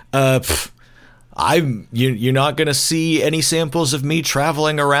 you're not going to see any samples of me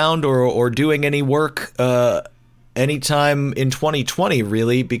traveling around or doing any work anytime in 2020,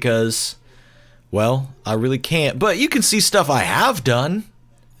 really, because, well, I really can't. But you can see stuff I have done,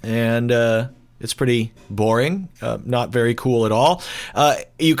 and it's pretty boring, not very cool at all.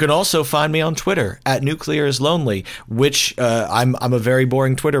 You can also find me on Twitter at @NuclearIsLonely, which I'm a very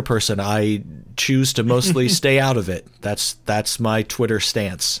boring Twitter person. I choose to mostly stay out of it. That's my Twitter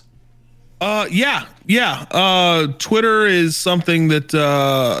stance. Yeah. Twitter is something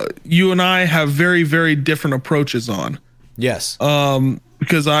that you and I have very, very different approaches on. Yes.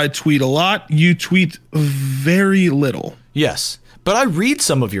 Because I tweet a lot, you tweet very little. Yes. But I read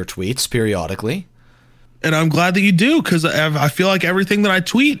some of your tweets periodically. And I'm glad that you do, because I feel like everything that I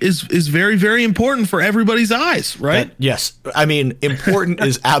tweet is very, very important for everybody's eyes, right? Yes. I mean, important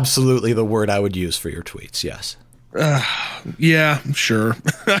is absolutely the word I would use for your tweets, yes. Yeah, sure.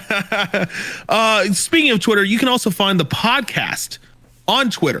 Speaking of Twitter, you can also find the podcast on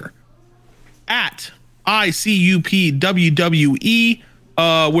Twitter at ICUPWWE,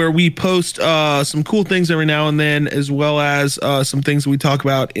 where we post some cool things every now and then, as well as some things that we talk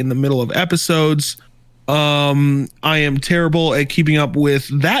about in the middle of episodes. I am terrible at keeping up with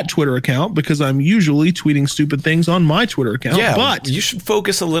that Twitter account because I'm usually tweeting stupid things on my Twitter account. Yeah, but you should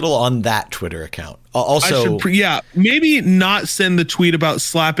focus a little on that Twitter account. Also, maybe not send the tweet about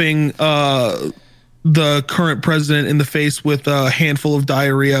slapping the current president in the face with a handful of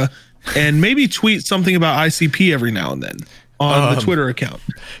diarrhea, and maybe tweet something about ICP every now and then on the Twitter account.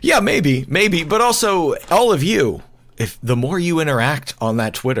 Yeah, maybe. But also, all of you, if the more you interact on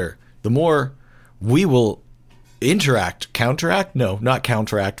that Twitter, the more we will counteract? No, not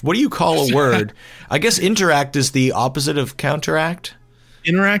counteract. What do you call a word? I guess interact is the opposite of counteract.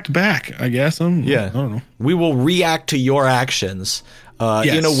 Interact back, I guess. I don't know. We will react to your actions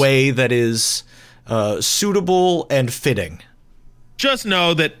in a way that is suitable and fitting. Just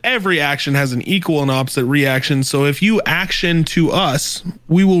know that every action has an equal and opposite reaction. So if you action to us,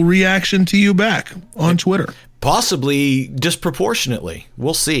 we will reaction to you back on Twitter. Possibly disproportionately.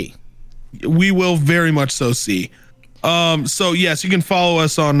 We'll see. We will very much so see. So yes, you can follow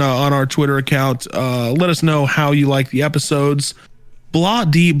us on our Twitter account. Let us know how you like the episodes. Blah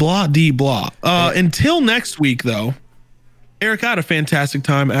de blah de blah. Until next week, though, Eric, I had a fantastic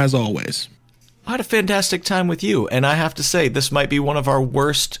time as always. I had a fantastic time with you, and I have to say, this might be one of our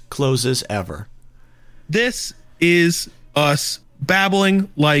worst closes ever. This is us babbling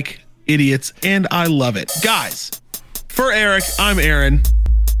like idiots, and I love it. Guys, for Eric, I'm Aaron.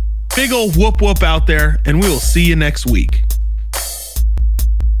 Big ol' whoop whoop out there, and we will see you next week.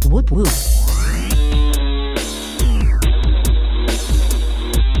 Whoop whoop.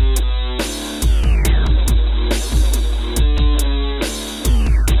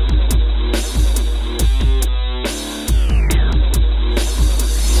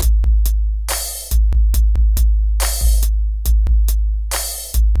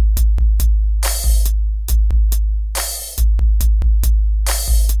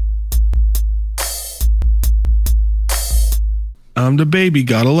 I'm the baby,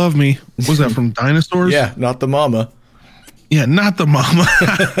 gotta love me. Was that from Dinosaurs? Yeah, not the mama. Yeah, not the mama.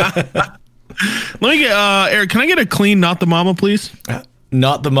 Let me get Eric. Can I get a clean "not the mama," please?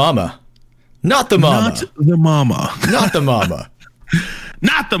 Not the mama. Not the mama. Not the mama. Not the mama.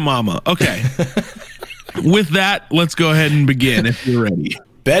 Not the mama. Okay. With that, let's go ahead and begin. If you're ready.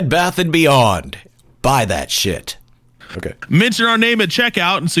 Bed Bath & Beyond. Buy that shit. Okay. Mention our name at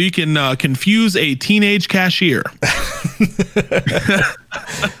checkout, and so you can confuse a teenage cashier.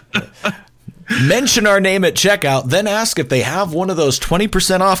 Mention our name at checkout, then ask if they have one of those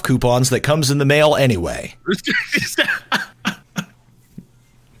 20% off coupons that comes in the mail anyway.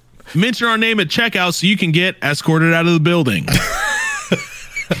 Mention our name at checkout so you can get escorted out of the building.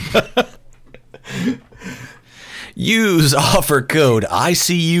 Use offer code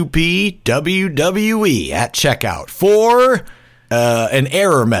ICUPWWE at checkout for an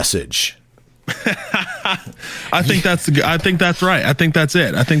error message. I think that's right. I think that's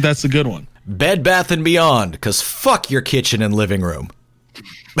it. I think that's a good one. Bed Bath & Beyond, because fuck your kitchen and living room.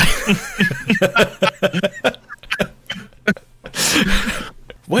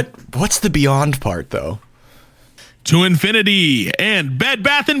 What's the beyond part, though? To infinity and Bed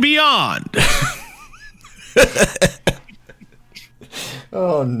Bath & Beyond.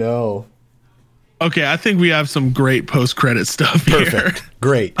 Oh, no. Okay, I think we have some great post-credit stuff here. Perfect.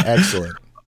 Great. Excellent.